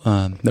bull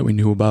that we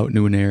knew about,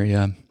 knew an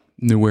area,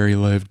 knew where he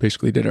lived,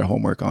 basically did our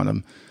homework on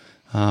him.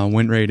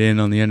 Went right in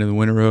on the end of the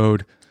winter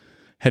road,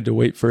 had to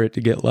wait for it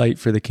to get light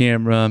for the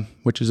camera,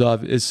 which is,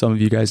 as some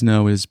of you guys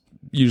know, is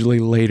usually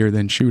later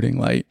than shooting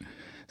light.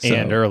 So,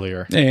 and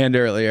earlier,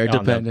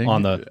 depending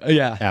on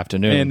the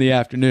afternoon. In the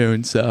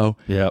afternoon. So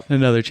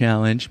another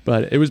challenge.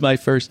 But it was my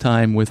first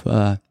time with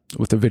a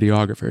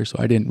videographer, so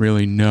I didn't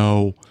really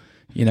know,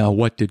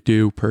 what to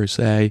do per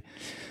se.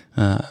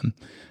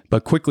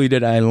 But quickly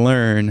did I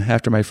learn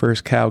after my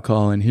first cow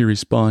call, and he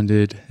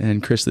responded,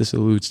 and Chris, this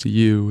alludes to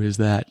you, is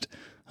that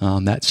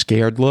that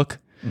scared look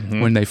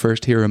when they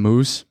first hear a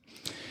moose.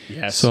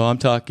 Yes. So I'm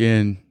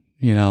talking,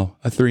 a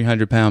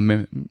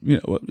 300-pound,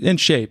 in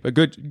shape, a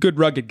good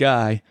rugged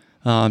guy,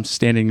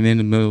 standing in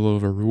the middle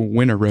of a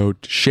winter road,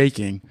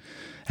 shaking,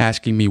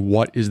 asking me,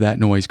 what is that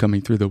noise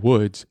coming through the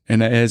woods?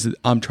 And as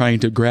I'm trying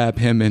to grab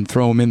him and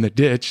throw him in the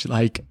ditch,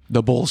 like,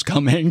 the bull's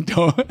coming.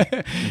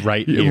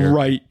 Right here.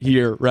 Right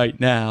here, right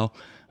now.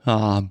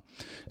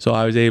 So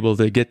I was able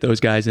to get those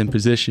guys in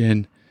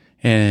position,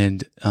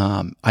 and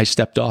I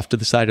stepped off to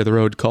the side of the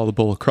road to call the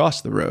bull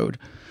across the road.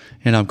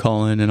 And I'm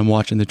calling, and I'm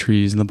watching the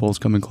trees, and the bull's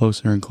coming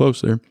closer and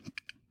closer.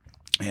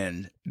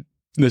 And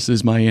this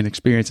is my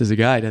inexperience as a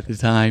guide at the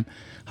time.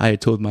 I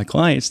had told my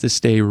clients to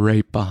stay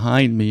right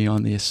behind me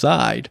on the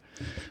side,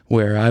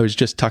 where I was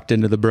just tucked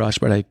into the brush,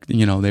 but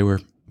they were,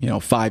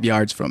 5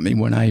 yards from me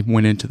when I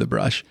went into the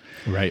brush.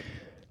 Right.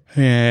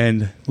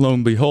 And lo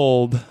and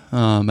behold,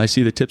 I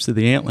see the tips of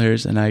the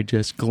antlers, and I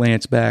just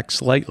glance back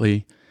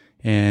slightly,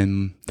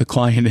 and the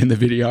client and the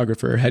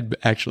videographer had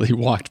actually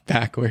walked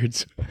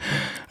backwards.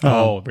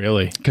 Oh,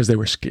 really? Because they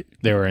were scared.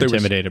 They were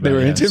intimidated. They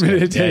were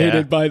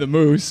intimidated by the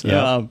moose.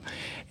 Yeah.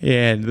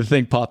 And the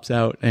thing pops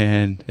out,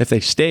 and if they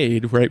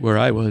stayed right where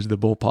I was, the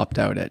bull popped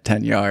out at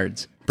 10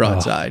 yards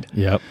broadside. Oh,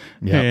 yep.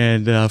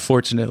 And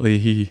fortunately,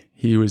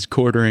 he was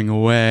quartering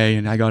away,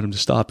 and I got him to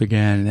stop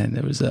again, and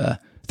it was a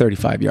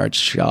 35-yard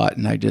shot,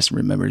 and I just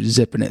remember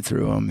zipping it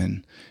through him,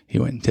 and he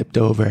went and tipped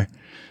over.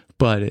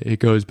 But it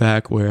goes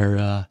back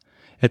where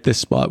at this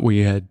spot we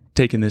had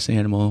taken this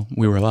animal.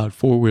 We were allowed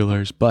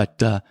four-wheelers,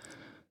 but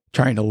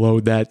trying to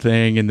load that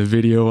thing and the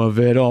video of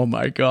it, oh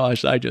my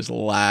gosh, I just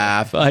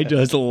laugh. Yeah,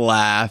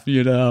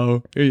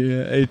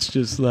 it's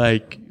just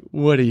like,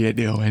 what are you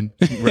doing?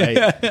 Right.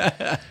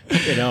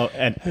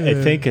 And I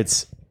think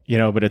it's,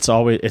 but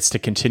it's to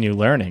continue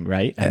learning,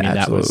 right? I mean,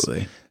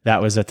 absolutely.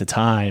 that was at the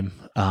time,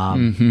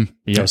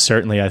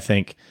 certainly I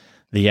think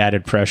the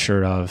added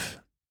pressure of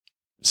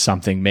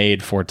something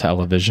made for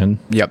television.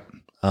 Yep.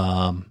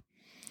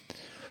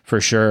 For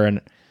sure.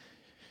 And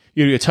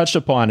you touched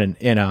upon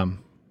in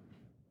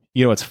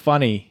it's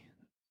funny,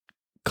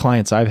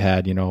 clients I've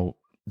had,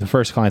 the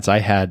first clients I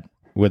had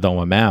with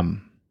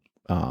OMM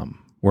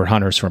were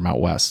hunters from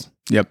out west.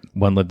 Yep.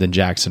 One lived in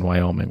Jackson,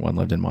 Wyoming. One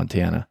lived in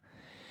Montana.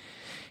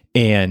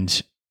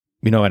 And,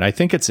 and I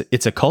think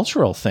it's a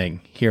cultural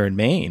thing here in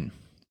Maine,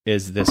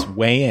 is this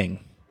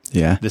weighing.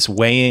 Yeah. This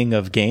weighing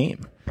of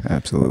game.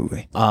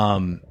 Absolutely.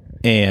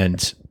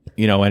 And,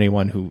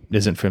 anyone who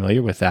isn't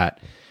familiar with that,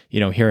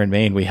 here in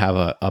Maine, we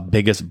have a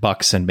biggest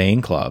bucks in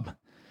Maine club.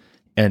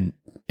 And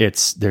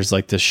there's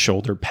like this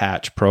shoulder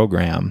patch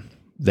program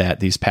that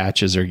these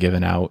patches are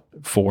given out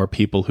for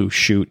people who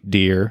shoot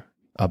deer,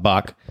 a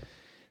buck,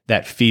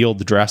 that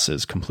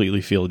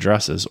completely field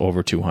dresses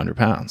over 200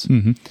 pounds.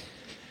 Mm-hmm.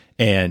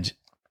 And,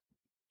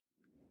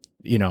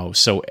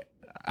 so,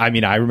 I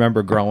mean, I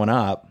remember growing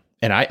up,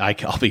 and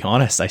I'll be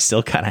honest, I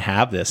still kind of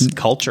have this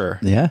culture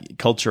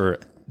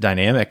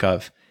dynamic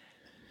of,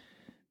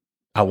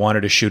 I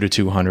wanted to shoot a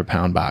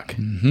 200-pound buck.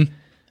 Mm-hmm.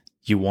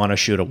 You want to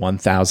shoot a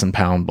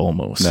 1,000-pound bull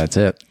moose. That's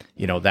it.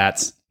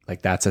 That's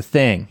a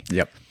thing.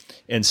 Yep.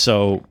 And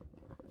so,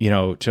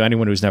 to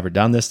anyone who's never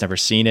done this, never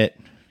seen it,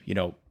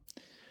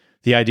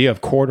 the idea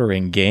of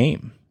quartering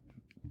game,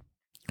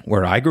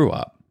 where I grew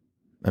up,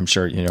 I'm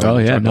sure, Oh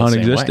yeah,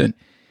 non-existent.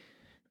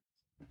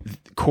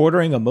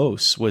 Quartering a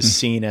moose was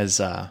seen as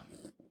an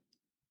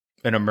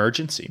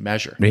emergency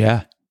measure.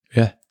 Yeah.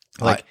 Yeah.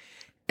 Like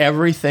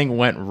everything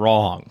went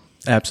wrong.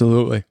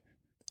 Absolutely.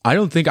 I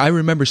don't think I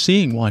remember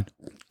seeing one.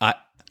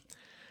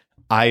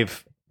 I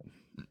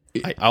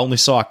only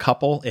saw a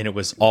couple, and it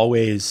was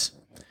always,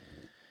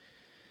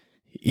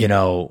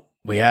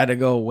 we had to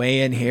go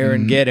way in here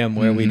and get him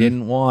where we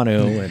didn't want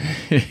to,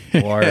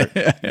 and or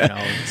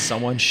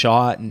someone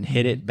shot and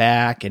hit it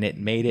back, and it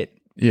made it,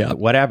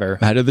 whatever,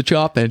 out of the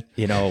chopping,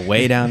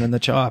 way down in the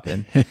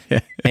chopping,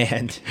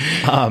 and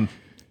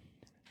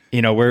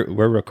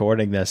we're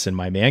recording this in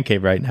my man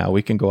cave right now.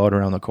 We can go out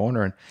around the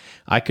corner, and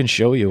I can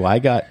show you. I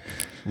got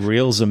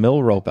reels of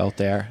mill rope out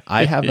there.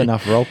 I have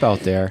enough rope out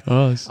there.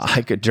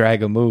 I could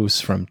drag a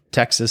moose from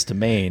Texas to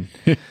Maine,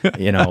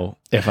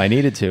 if I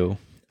needed to.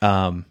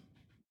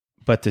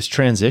 But this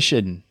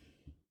transition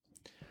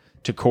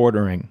to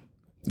quartering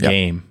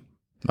game,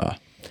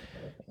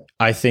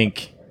 I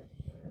think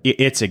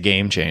it's a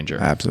game changer.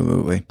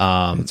 Absolutely.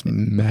 It's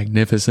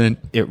magnificent.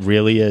 It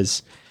really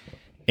is.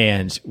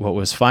 And what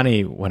was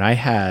funny, when I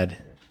had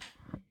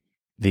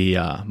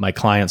my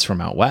clients from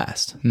out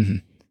west,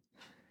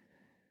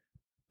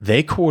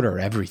 they quarter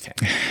everything.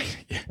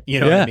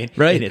 What I mean?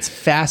 Right. And it's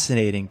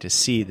fascinating to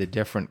see the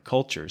different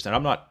cultures. And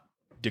I'm not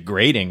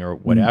degrading or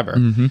whatever.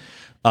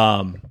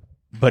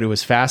 But it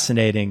was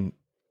fascinating.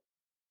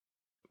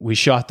 We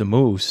shot the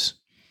moose.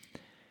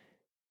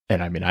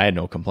 And I mean, I had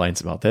no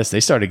complaints about this. They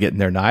started getting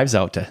their knives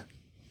out to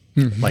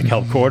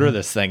help quarter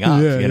this thing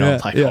up,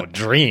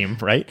 dream,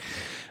 right?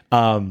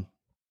 But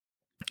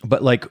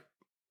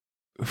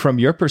from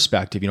your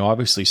perspective,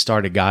 obviously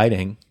started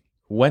guiding.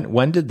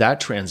 When did that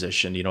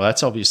transition?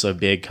 That's obviously a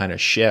big kind of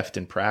shift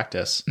in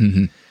practice.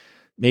 Mm-hmm.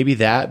 Maybe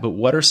that, but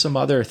what are some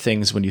other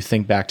things when you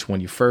think back to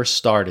when you first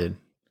started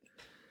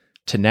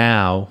to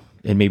now,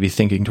 and maybe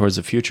thinking towards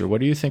the future? What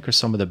do you think are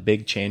some of the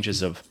big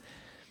changes of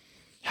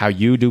how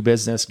you do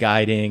business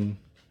guiding,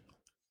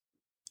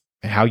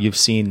 how you've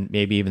seen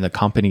maybe even the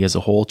company as a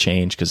whole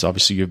change? Because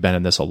obviously you've been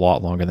in this a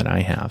lot longer than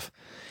I have.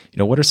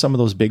 What are some of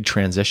those big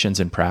transitions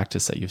in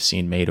practice that you've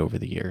seen made over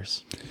the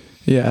years?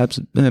 Yeah,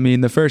 I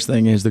mean, the first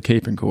thing is the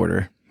Cape and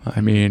Quarter.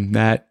 I mean,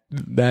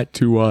 that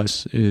to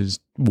us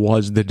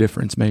was the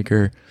difference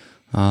maker.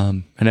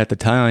 And at the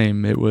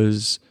time, it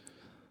was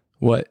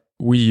what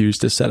we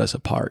used to set us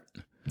apart.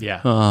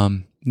 Yeah.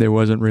 There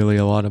wasn't really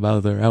a lot of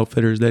other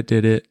outfitters that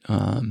did it.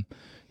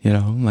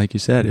 Like you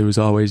said, it was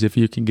always, if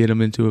you can get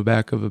them into a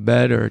back of a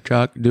bed or a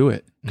truck, do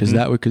it.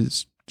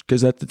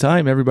 Because at the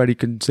time, everybody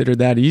considered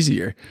that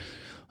easier.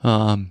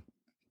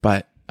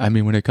 But I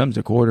mean, when it comes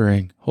to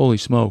quartering, holy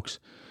smokes,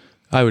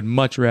 I would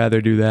much rather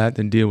do that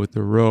than deal with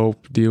the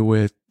rope, deal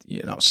with,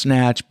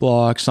 snatch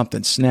blocks,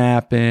 something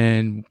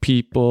snapping,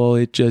 people.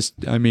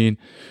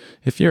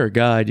 If you're a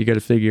guide, you got to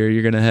figure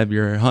you're going to have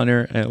your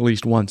hunter and at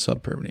least one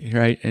sub-permanent,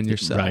 right? And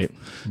yourself. Right.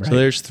 So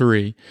there's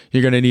 3.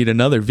 You're going to need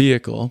another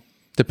vehicle,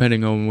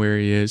 depending on where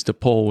he is, to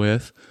pull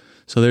with.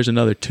 So there's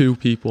another 2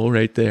 people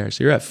right there.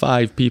 So you're at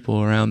 5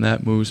 people around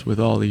that moose with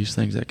all these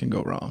things that can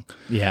go wrong.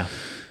 Yeah.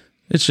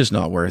 It's just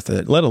not worth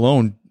it. Let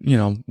alone,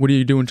 what are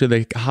you doing to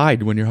the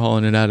hide when you're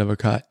hauling it out of a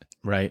cut?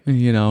 Right.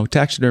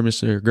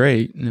 Taxidermists are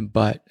great,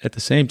 but at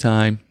the same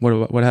time,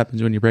 what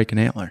happens when you break an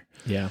antler?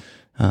 Yeah.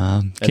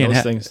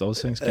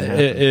 Those things can happen.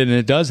 And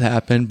it does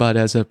happen, but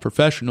as a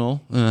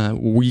professional,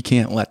 we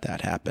can't let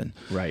that happen.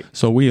 Right.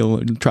 So we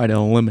try to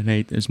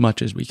eliminate as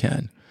much as we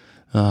can.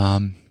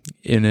 And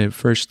it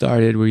first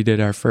started, we did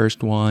our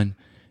first one,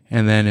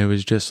 and then it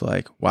was just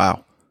like,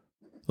 wow,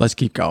 let's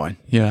keep going.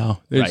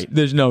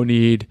 There's no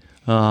need.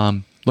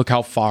 Look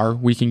how far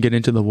we can get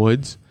into the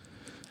woods.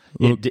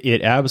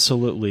 It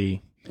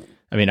absolutely,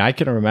 I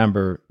can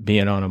remember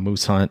being on a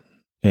moose hunt,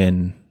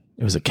 and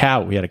it was a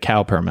cow. We had a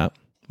cow permit.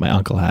 My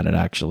uncle had it,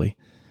 actually.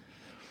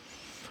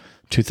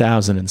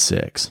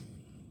 2006.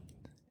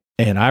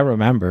 And I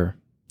remember,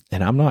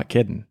 and I'm not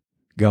kidding,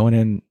 going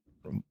in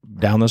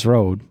down this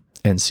road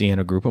and seeing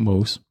a group of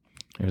moose.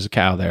 There's a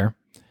cow there.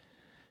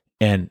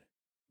 And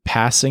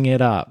passing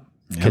it up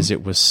because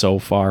it was so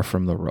far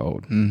from the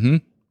road. Mm-hmm.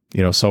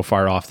 So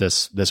far off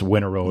this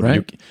winter road.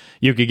 Right.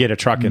 You could get a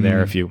truck in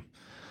there if you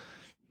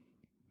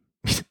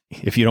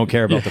don't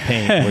care about the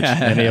paint, which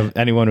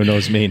anyone who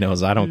knows me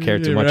knows I don't care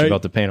too much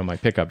about the paint on my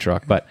pickup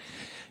truck. But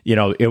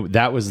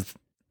that was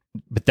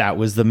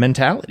the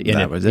mentality,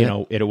 and it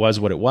was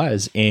what it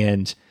was,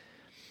 and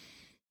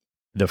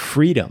the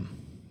freedom.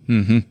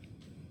 Mm-hmm.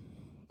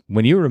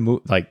 When you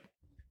remove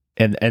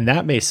and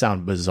that may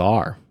sound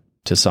bizarre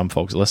to some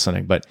folks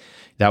listening, but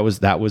that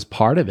was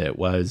part of it,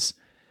 was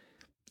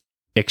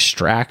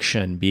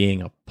extraction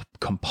being a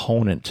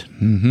component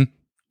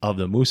of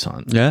the moose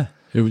hunt. Yeah,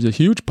 it was a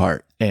huge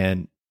part.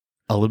 And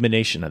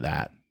elimination of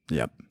that.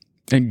 Yep.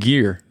 And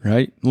gear,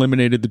 right?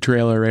 Eliminated the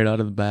trailer right out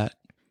of the bat.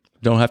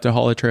 Don't have to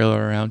haul a trailer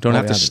around. Don't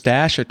have to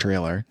stash a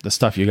trailer. The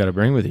stuff you got to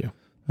bring with you.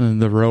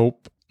 And the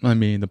rope,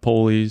 the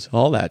pulleys,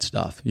 all that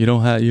stuff. You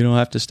don't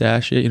have to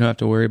stash it. You don't have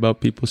to worry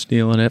about people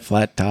stealing it.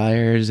 Flat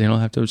tires. You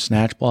don't have to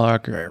snatch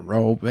block or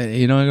rope.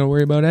 You don't have to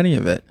worry about any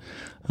of it.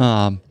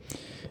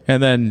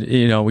 And then,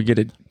 we get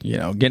it,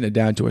 getting it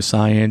down to a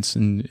science,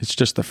 and it's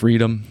just the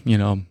freedom,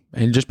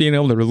 and just being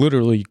able to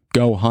literally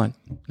go hunt.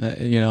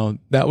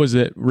 That was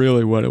it,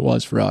 really what it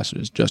was for us,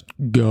 was just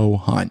go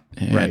hunt.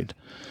 And, right.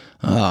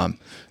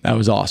 That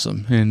was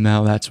awesome. And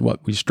now that's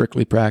what we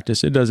strictly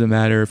practice. It doesn't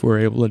matter if we're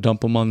able to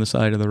dump them on the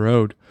side of the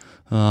road.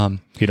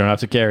 You don't have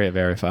to carry it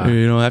very far.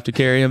 You don't have to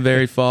carry them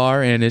very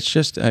far. And it's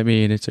just,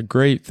 it's a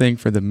great thing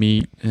for the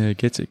meat. It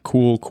gets it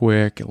cool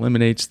quick,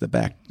 eliminates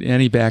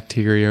any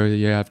bacteria that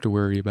you have to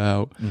worry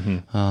about.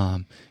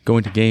 Mm-hmm.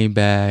 Going to game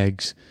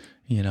bags,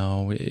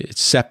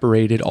 it's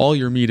separated. All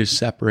your meat is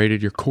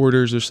separated. Your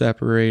quarters are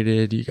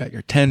separated. You got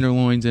your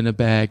tenderloins in a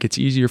bag. It's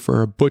easier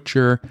for a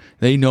butcher.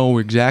 They know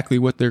exactly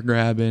what they're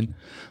grabbing.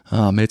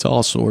 It's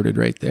all sorted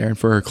right there. And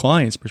for a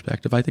client's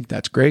perspective, I think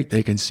that's great.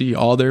 They can see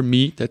all their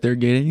meat that they're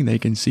getting. They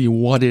can see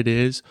what it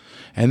is.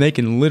 And they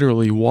can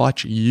literally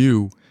watch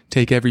you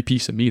take every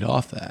piece of meat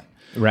off that.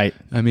 Right.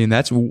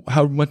 That's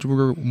how much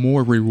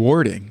more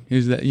rewarding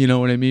is that,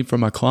 what I mean?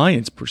 From a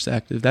client's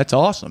perspective, that's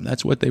awesome.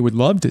 That's what they would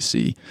love to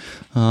see.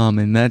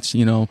 And that's,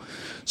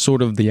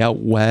 sort of the out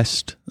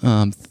west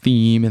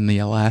theme and the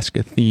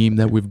Alaska theme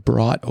that we've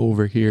brought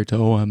over here to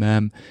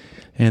OMM.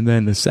 And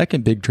then the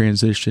second big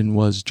transition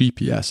was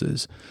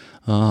GPSs.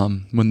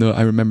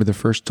 I remember the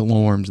first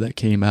alarms that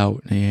came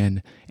out,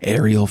 and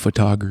aerial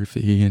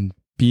photography, and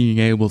being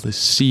able to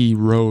see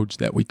roads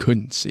that we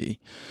couldn't see.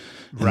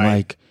 And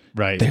right.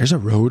 Right. There's a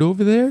road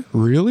over there?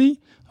 Really?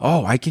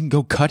 Oh, I can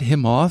go cut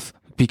him off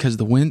because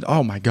the wind,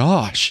 oh my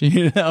gosh,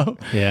 you know?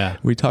 Yeah.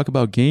 We talk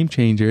about game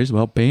changers.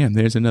 Well, bam,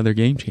 there's another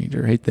game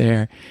changer right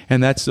there.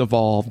 And that's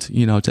evolved,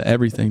 you know, to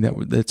everything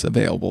that's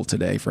available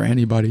today for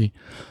anybody.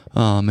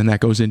 And that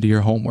goes into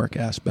your homework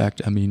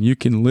aspect. I mean, you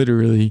can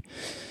literally,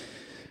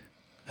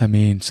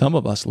 some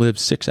of us live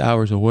 6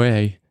 hours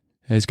away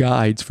as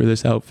guides for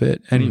this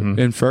outfit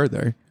and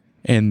further.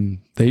 And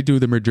they do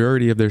the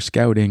majority of their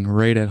scouting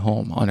right at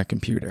home on a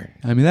computer.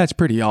 I mean, that's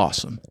pretty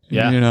awesome.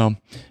 Yeah. You know,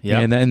 yeah.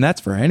 And that's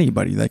for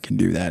anybody that can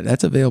do that.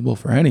 That's available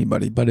for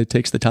anybody, but it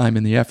takes the time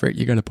and the effort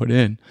you got to put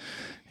in.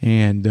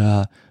 And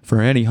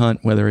for any hunt,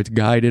 whether it's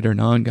guided or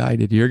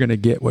non-guided, you're going to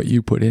get what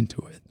you put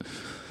into it.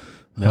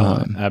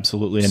 No,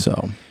 absolutely. And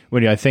so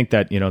when I think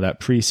that, you know, that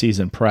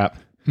preseason prep,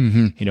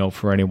 you know,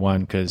 for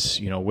anyone, because,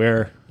 you know,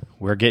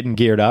 we're getting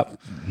geared up.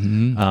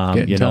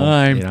 Getting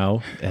time. You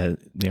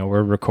know,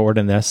 we're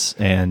recording this,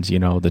 and you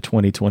know, the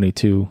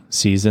 2022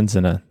 season's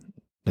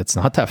it's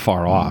not that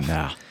far off.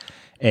 Nah.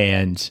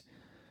 And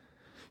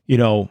you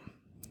know,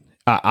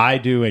 I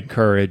do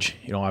encourage.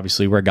 You know,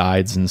 obviously we're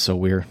guides, and so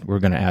we're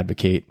going to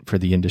advocate for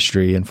the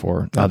industry and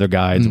for other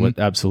guides.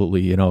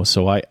 Absolutely, you know.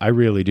 So I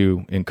really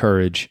do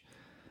encourage,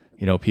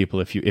 you know,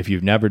 people, if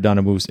you've never done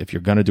a moose, if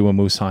you're going to do a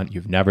moose hunt,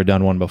 you've never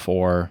done one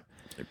before.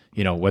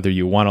 You know, whether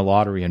you won a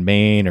lottery in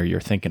Maine or you're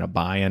thinking of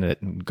buying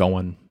it and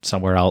going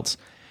somewhere else,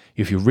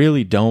 if you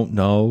really don't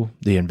know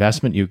the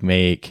investment you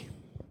make,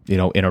 you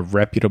know, in a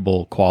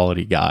reputable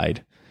quality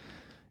guide,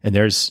 and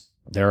there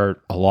are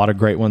a lot of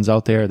great ones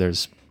out there.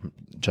 There's,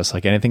 just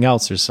like anything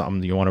else, there's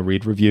something you want to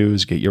read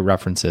reviews, get your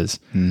references.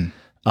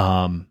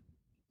 The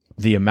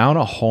amount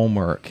of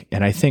homework,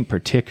 and I think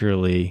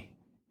particularly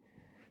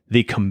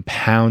the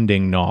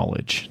compounding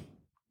knowledge,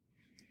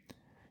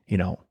 you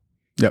know,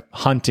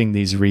 hunting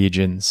these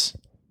regions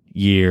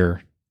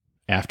year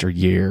after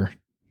year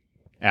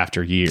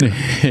after year.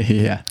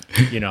 Yeah.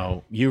 You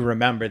know, you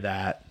remember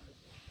that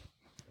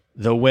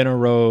the winter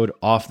road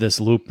off this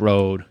loop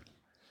road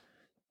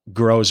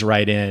grows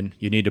right in.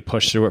 You need to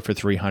push through it for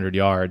 300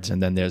 yards.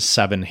 And then there's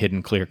 7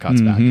 hidden clear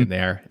cuts back in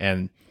there.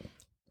 And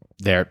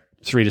they're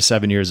 3 to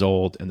 7 years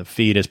old, and the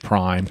feed is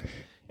prime,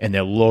 and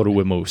they're loaded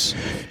with moose.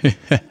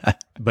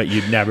 But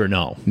you'd never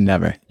know.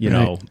 Never. You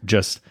know,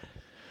 just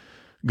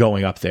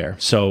going up there.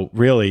 So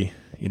really,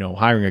 you know,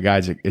 hiring a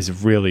guide is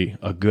really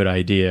a good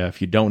idea.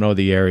 If you don't know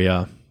the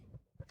area,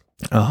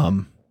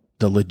 the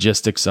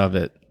logistics of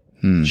it,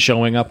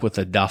 showing up with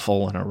a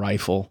duffel and a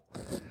rifle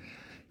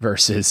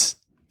versus,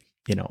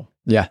 you know,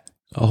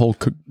 a whole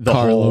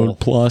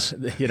carload plus,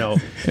 you know,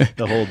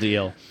 the whole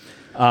deal.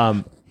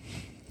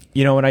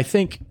 You know, and I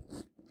think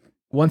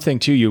one thing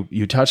too,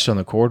 you touched on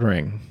the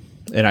quartering,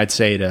 and I'd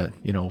say to,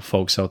 you know,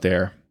 folks out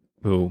there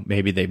who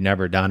maybe they've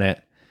never done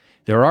it,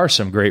 there are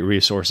some great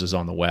resources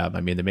on the web.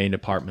 I mean, the Maine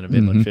Department of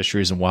Inland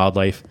Fisheries and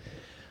Wildlife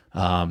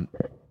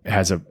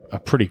has a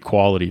pretty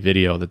quality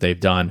video that they've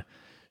done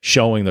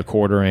showing the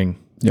quartering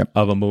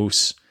of a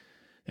moose.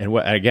 And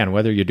again,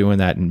 whether you're doing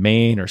that in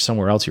Maine or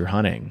somewhere else you're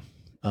hunting,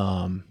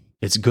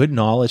 it's good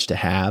knowledge to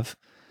have.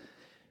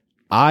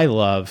 I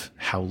love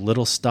how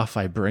little stuff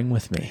I bring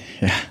with me.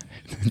 Yeah,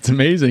 it's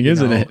amazing,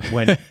 isn't it?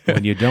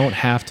 when you don't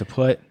have to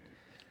put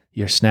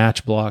your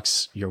snatch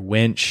blocks, your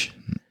winch,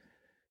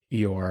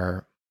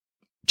 your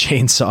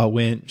chainsaw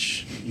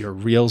winch, your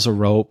reels of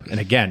rope. And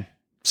again,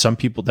 some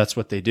people, that's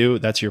what they do.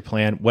 That's your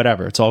plan,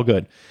 whatever. It's all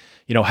good.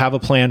 You know, have a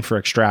plan for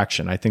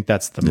extraction. I think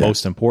that's the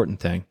most important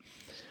thing.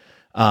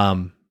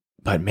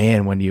 But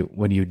man, when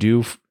you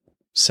do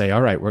say,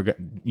 all right, we're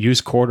going to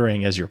use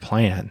quartering as your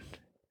plan,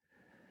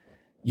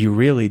 you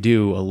really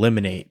do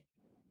eliminate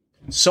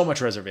so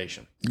much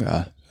reservation.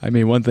 I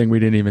mean, one thing we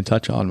didn't even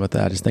touch on with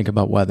that is think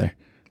about weather.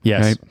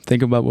 Yes. Right?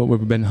 Think about what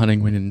we've been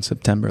hunting in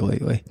September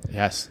lately.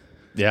 Yes.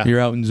 Yeah. You're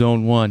out in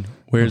zone 1.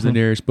 Where's the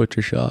nearest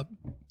butcher shop?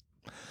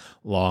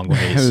 Long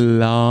ways.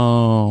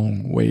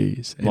 Long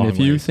ways. And if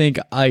you think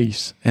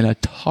ice and a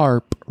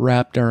tarp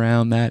wrapped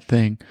around that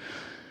thing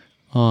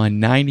on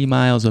 90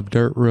 miles of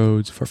dirt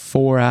roads for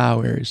 4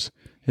 hours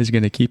is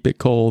going to keep it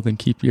cold and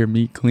keep your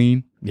meat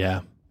clean.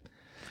 Yeah.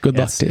 Good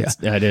luck to you.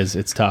 It is.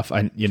 It's tough.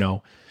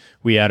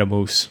 We had a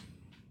moose.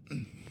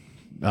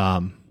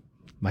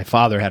 My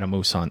father had a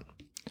moose hunt.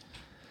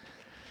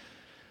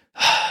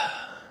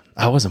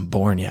 I wasn't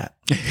born yet.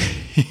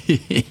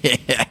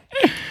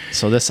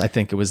 So I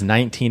think it was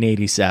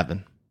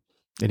 1987.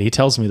 And he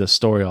tells me this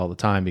story all the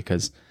time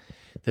because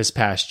this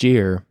past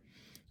year,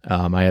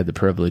 I had the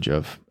privilege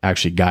of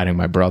actually guiding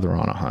my brother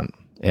on a hunt,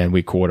 and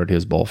we quartered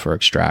his bull for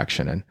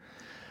extraction. And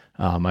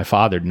my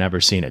father had never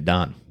seen it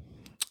done.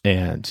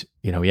 And,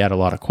 you know, he had a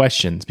lot of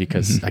questions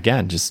because,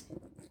 again, just,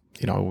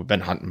 you know, we've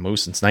been hunting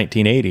moose since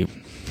 1980,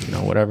 you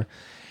know, whatever.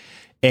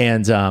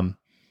 And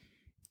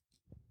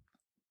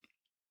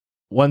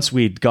once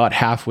we got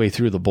halfway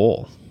through the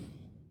bull,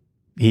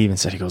 he even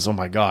said, he goes, oh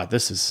my God,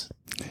 this is,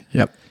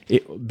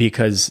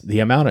 because the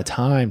amount of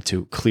time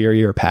to clear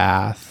your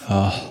path,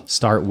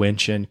 start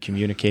winching,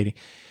 communicating,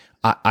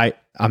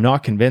 I'm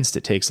not convinced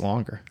it takes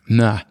longer.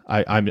 Nah.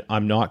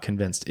 I'm not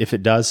convinced. If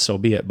it does, so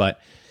be it. But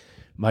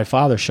my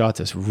father shot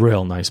this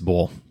real nice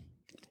bull,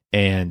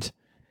 and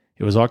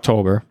It was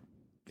October,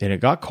 and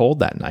it got cold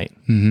that night,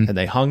 and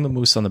they hung the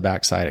moose on the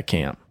backside of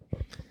camp.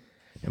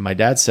 And my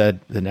dad said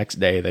the next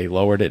day they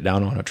lowered it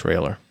down on a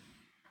trailer,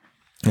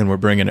 and we're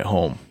bringing it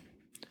home.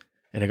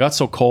 And it got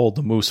so cold,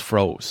 the moose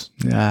froze,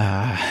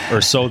 or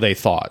so they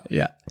thought.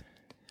 Yeah.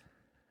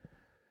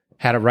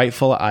 Had it right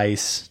full of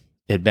ice.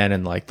 It'd been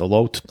in like the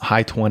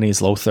high 20s,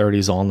 low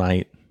 30s all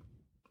night.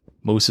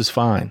 Moose is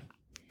fine.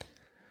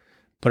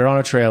 Put it on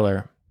a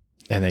trailer,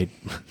 and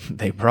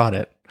they brought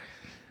it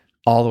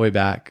all the way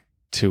back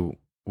to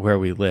where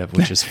we live,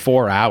 which is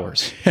 4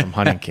 hours from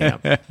hunting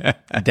camp,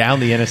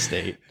 down the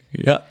interstate.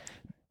 Yeah.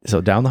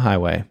 So down the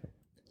highway.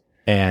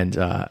 And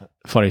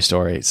funny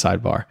story,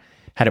 sidebar.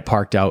 Had it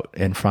parked out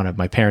in front of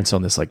my parents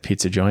owned this like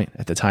pizza joint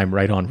at the time,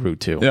 right on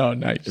Route 2. Oh,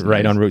 nice.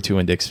 Right on Route 2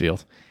 in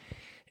Dixfield.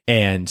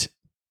 And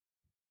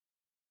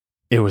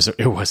it was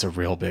a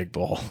real big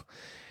bull.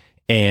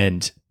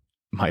 And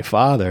my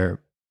father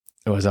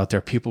was out there.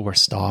 People were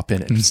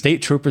stopping, and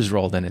state troopers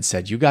rolled in and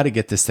said, "You got to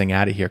get this thing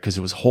out of here," because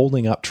it was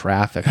holding up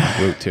traffic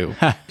on Route 2.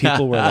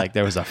 People were like,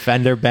 there was a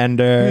fender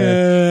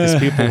bender. These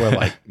people were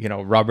like,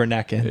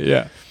 rubbernecking.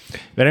 Yeah.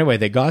 But anyway,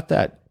 they got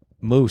that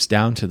moose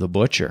down to the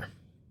butcher.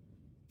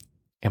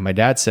 And my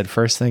dad said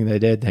first thing they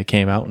did, they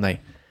came out and they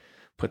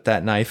put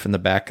that knife in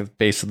the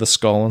base of the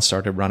skull and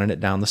started running it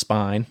down the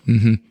spine.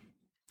 Mm-hmm.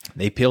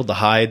 They peeled the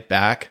hide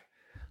back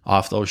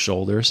off those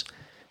shoulders.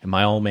 And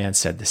my old man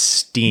said the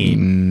steam,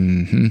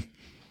 Mm-hmm.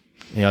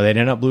 they didn't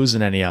end up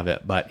losing any of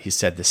it, but he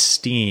said the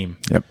steam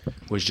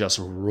was just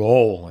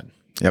rolling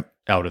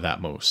out of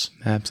that moose.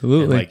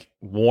 Absolutely. And like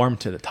warm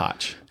to the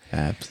touch.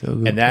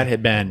 Absolutely. And that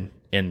had been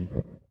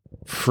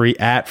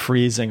at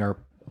freezing or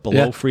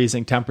below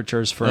freezing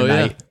temperatures for a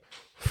night,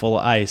 full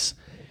of ice.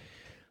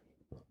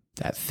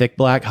 That thick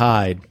black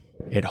hide,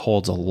 it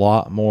holds a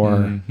lot more.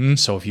 Mm-hmm.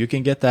 So if you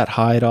can get that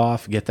hide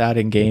off, get that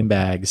in game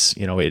bags,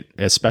 it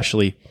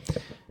especially,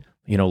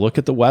 look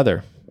at the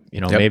weather.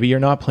 Maybe you're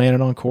not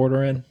planning on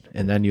quartering,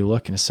 and then you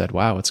look and said,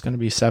 wow, it's going to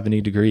be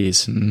 70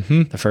 degrees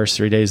the first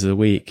 3 days of the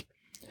week.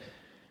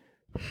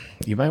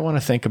 You might want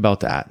to think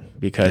about that,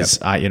 because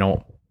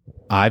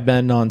I've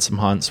been on some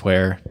hunts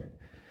where,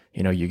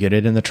 you get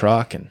it in the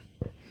truck and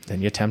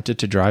then you're tempted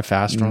to drive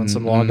faster on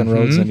some logging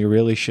roads than you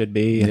really should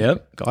be.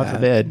 And God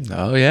forbid.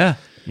 Oh yeah.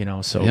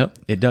 So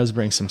it does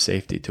bring some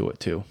safety to it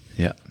too.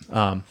 Yeah.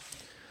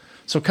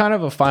 So kind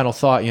of a final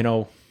thought,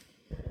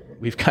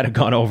 we've kind of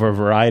gone over a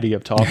variety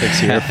of topics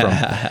here, from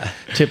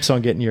tips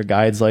on getting your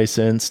guide's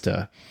license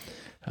to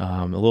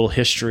a little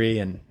history.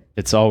 And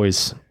it's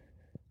always,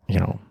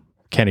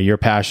 Kenny, your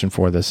passion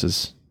for this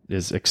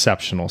is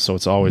exceptional. So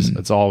it's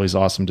always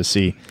awesome to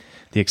see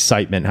the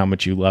excitement, how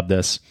much you love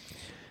this.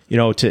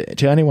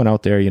 To anyone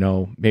out there,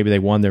 maybe they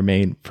won their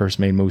first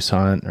main moose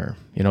hunt, or,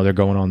 they're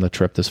going on the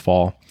trip this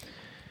fall.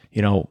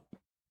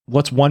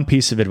 What's one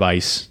piece of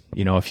advice,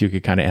 if you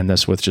could kind of end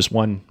this with just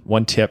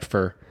one tip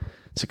for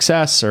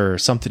success, or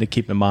something to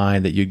keep in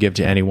mind that you give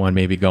to anyone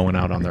maybe going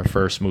out on their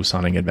first moose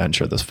hunting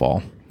adventure this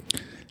fall?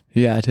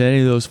 Yeah, to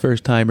any of those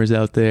first timers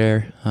out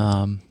there,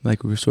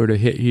 like we've sort of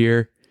hit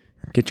here,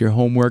 get your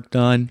homework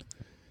done.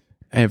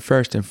 And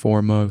first and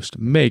foremost,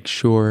 make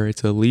sure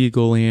it's a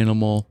legal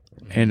animal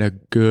and a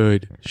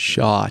good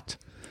shot.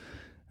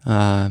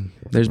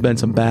 There's been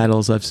some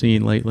battles I've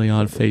seen lately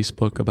on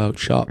Facebook about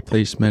shot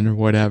placement or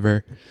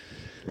whatever.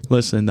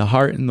 Listen, the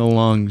heart and the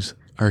lungs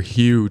are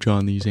huge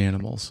on these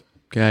animals,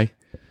 okay?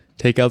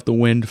 Take out the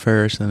wind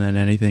first, and then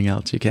anything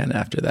else you can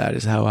after that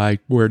is how I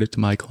word it to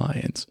my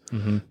clients.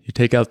 Mm-hmm. You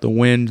take out the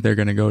wind, they're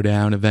going to go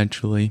down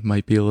eventually.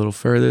 Might be a little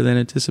further than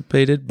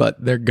anticipated,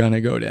 but they're going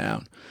to go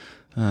down.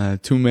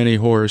 Too many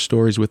horror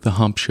stories with the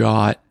hump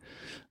shot.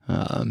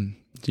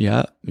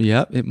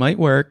 It might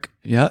work.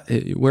 Yeah,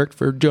 it worked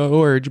for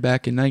George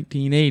back in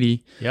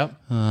 1980. Yep.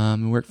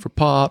 It worked for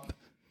Pop,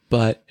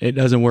 but it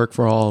doesn't work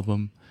for all of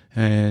them.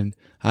 And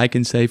I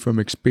can say from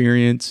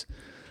experience,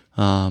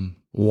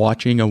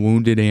 watching a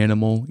wounded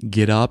animal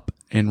get up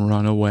and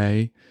run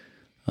away,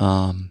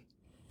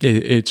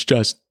 it's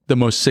just the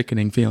most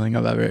sickening feeling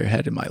I've ever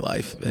had in my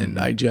life. And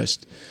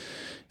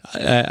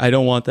I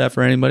don't want that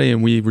for anybody,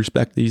 and we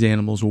respect these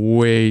animals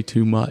way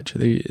too much.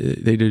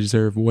 They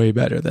deserve way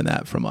better than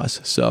that from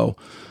us. So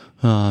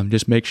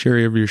just make sure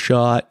you have your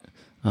shot.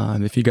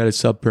 If you got a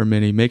sub per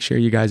mini, make sure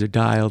you guys are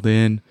dialed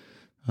in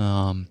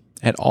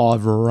at all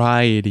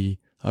variety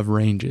of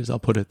ranges. I'll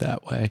put it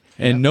that way.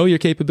 And know your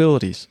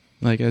capabilities.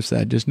 Like I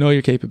said, just know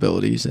your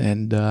capabilities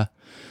and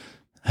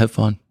have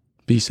fun.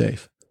 Be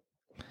safe.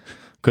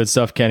 Good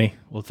stuff, Kenny.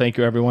 Well, thank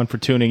you everyone for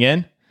tuning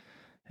in,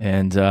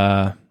 and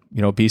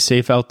be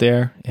safe out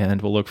there,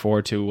 and we'll look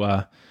forward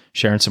to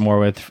sharing some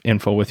more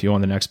info with you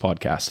on the next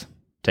podcast.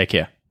 Take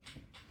care.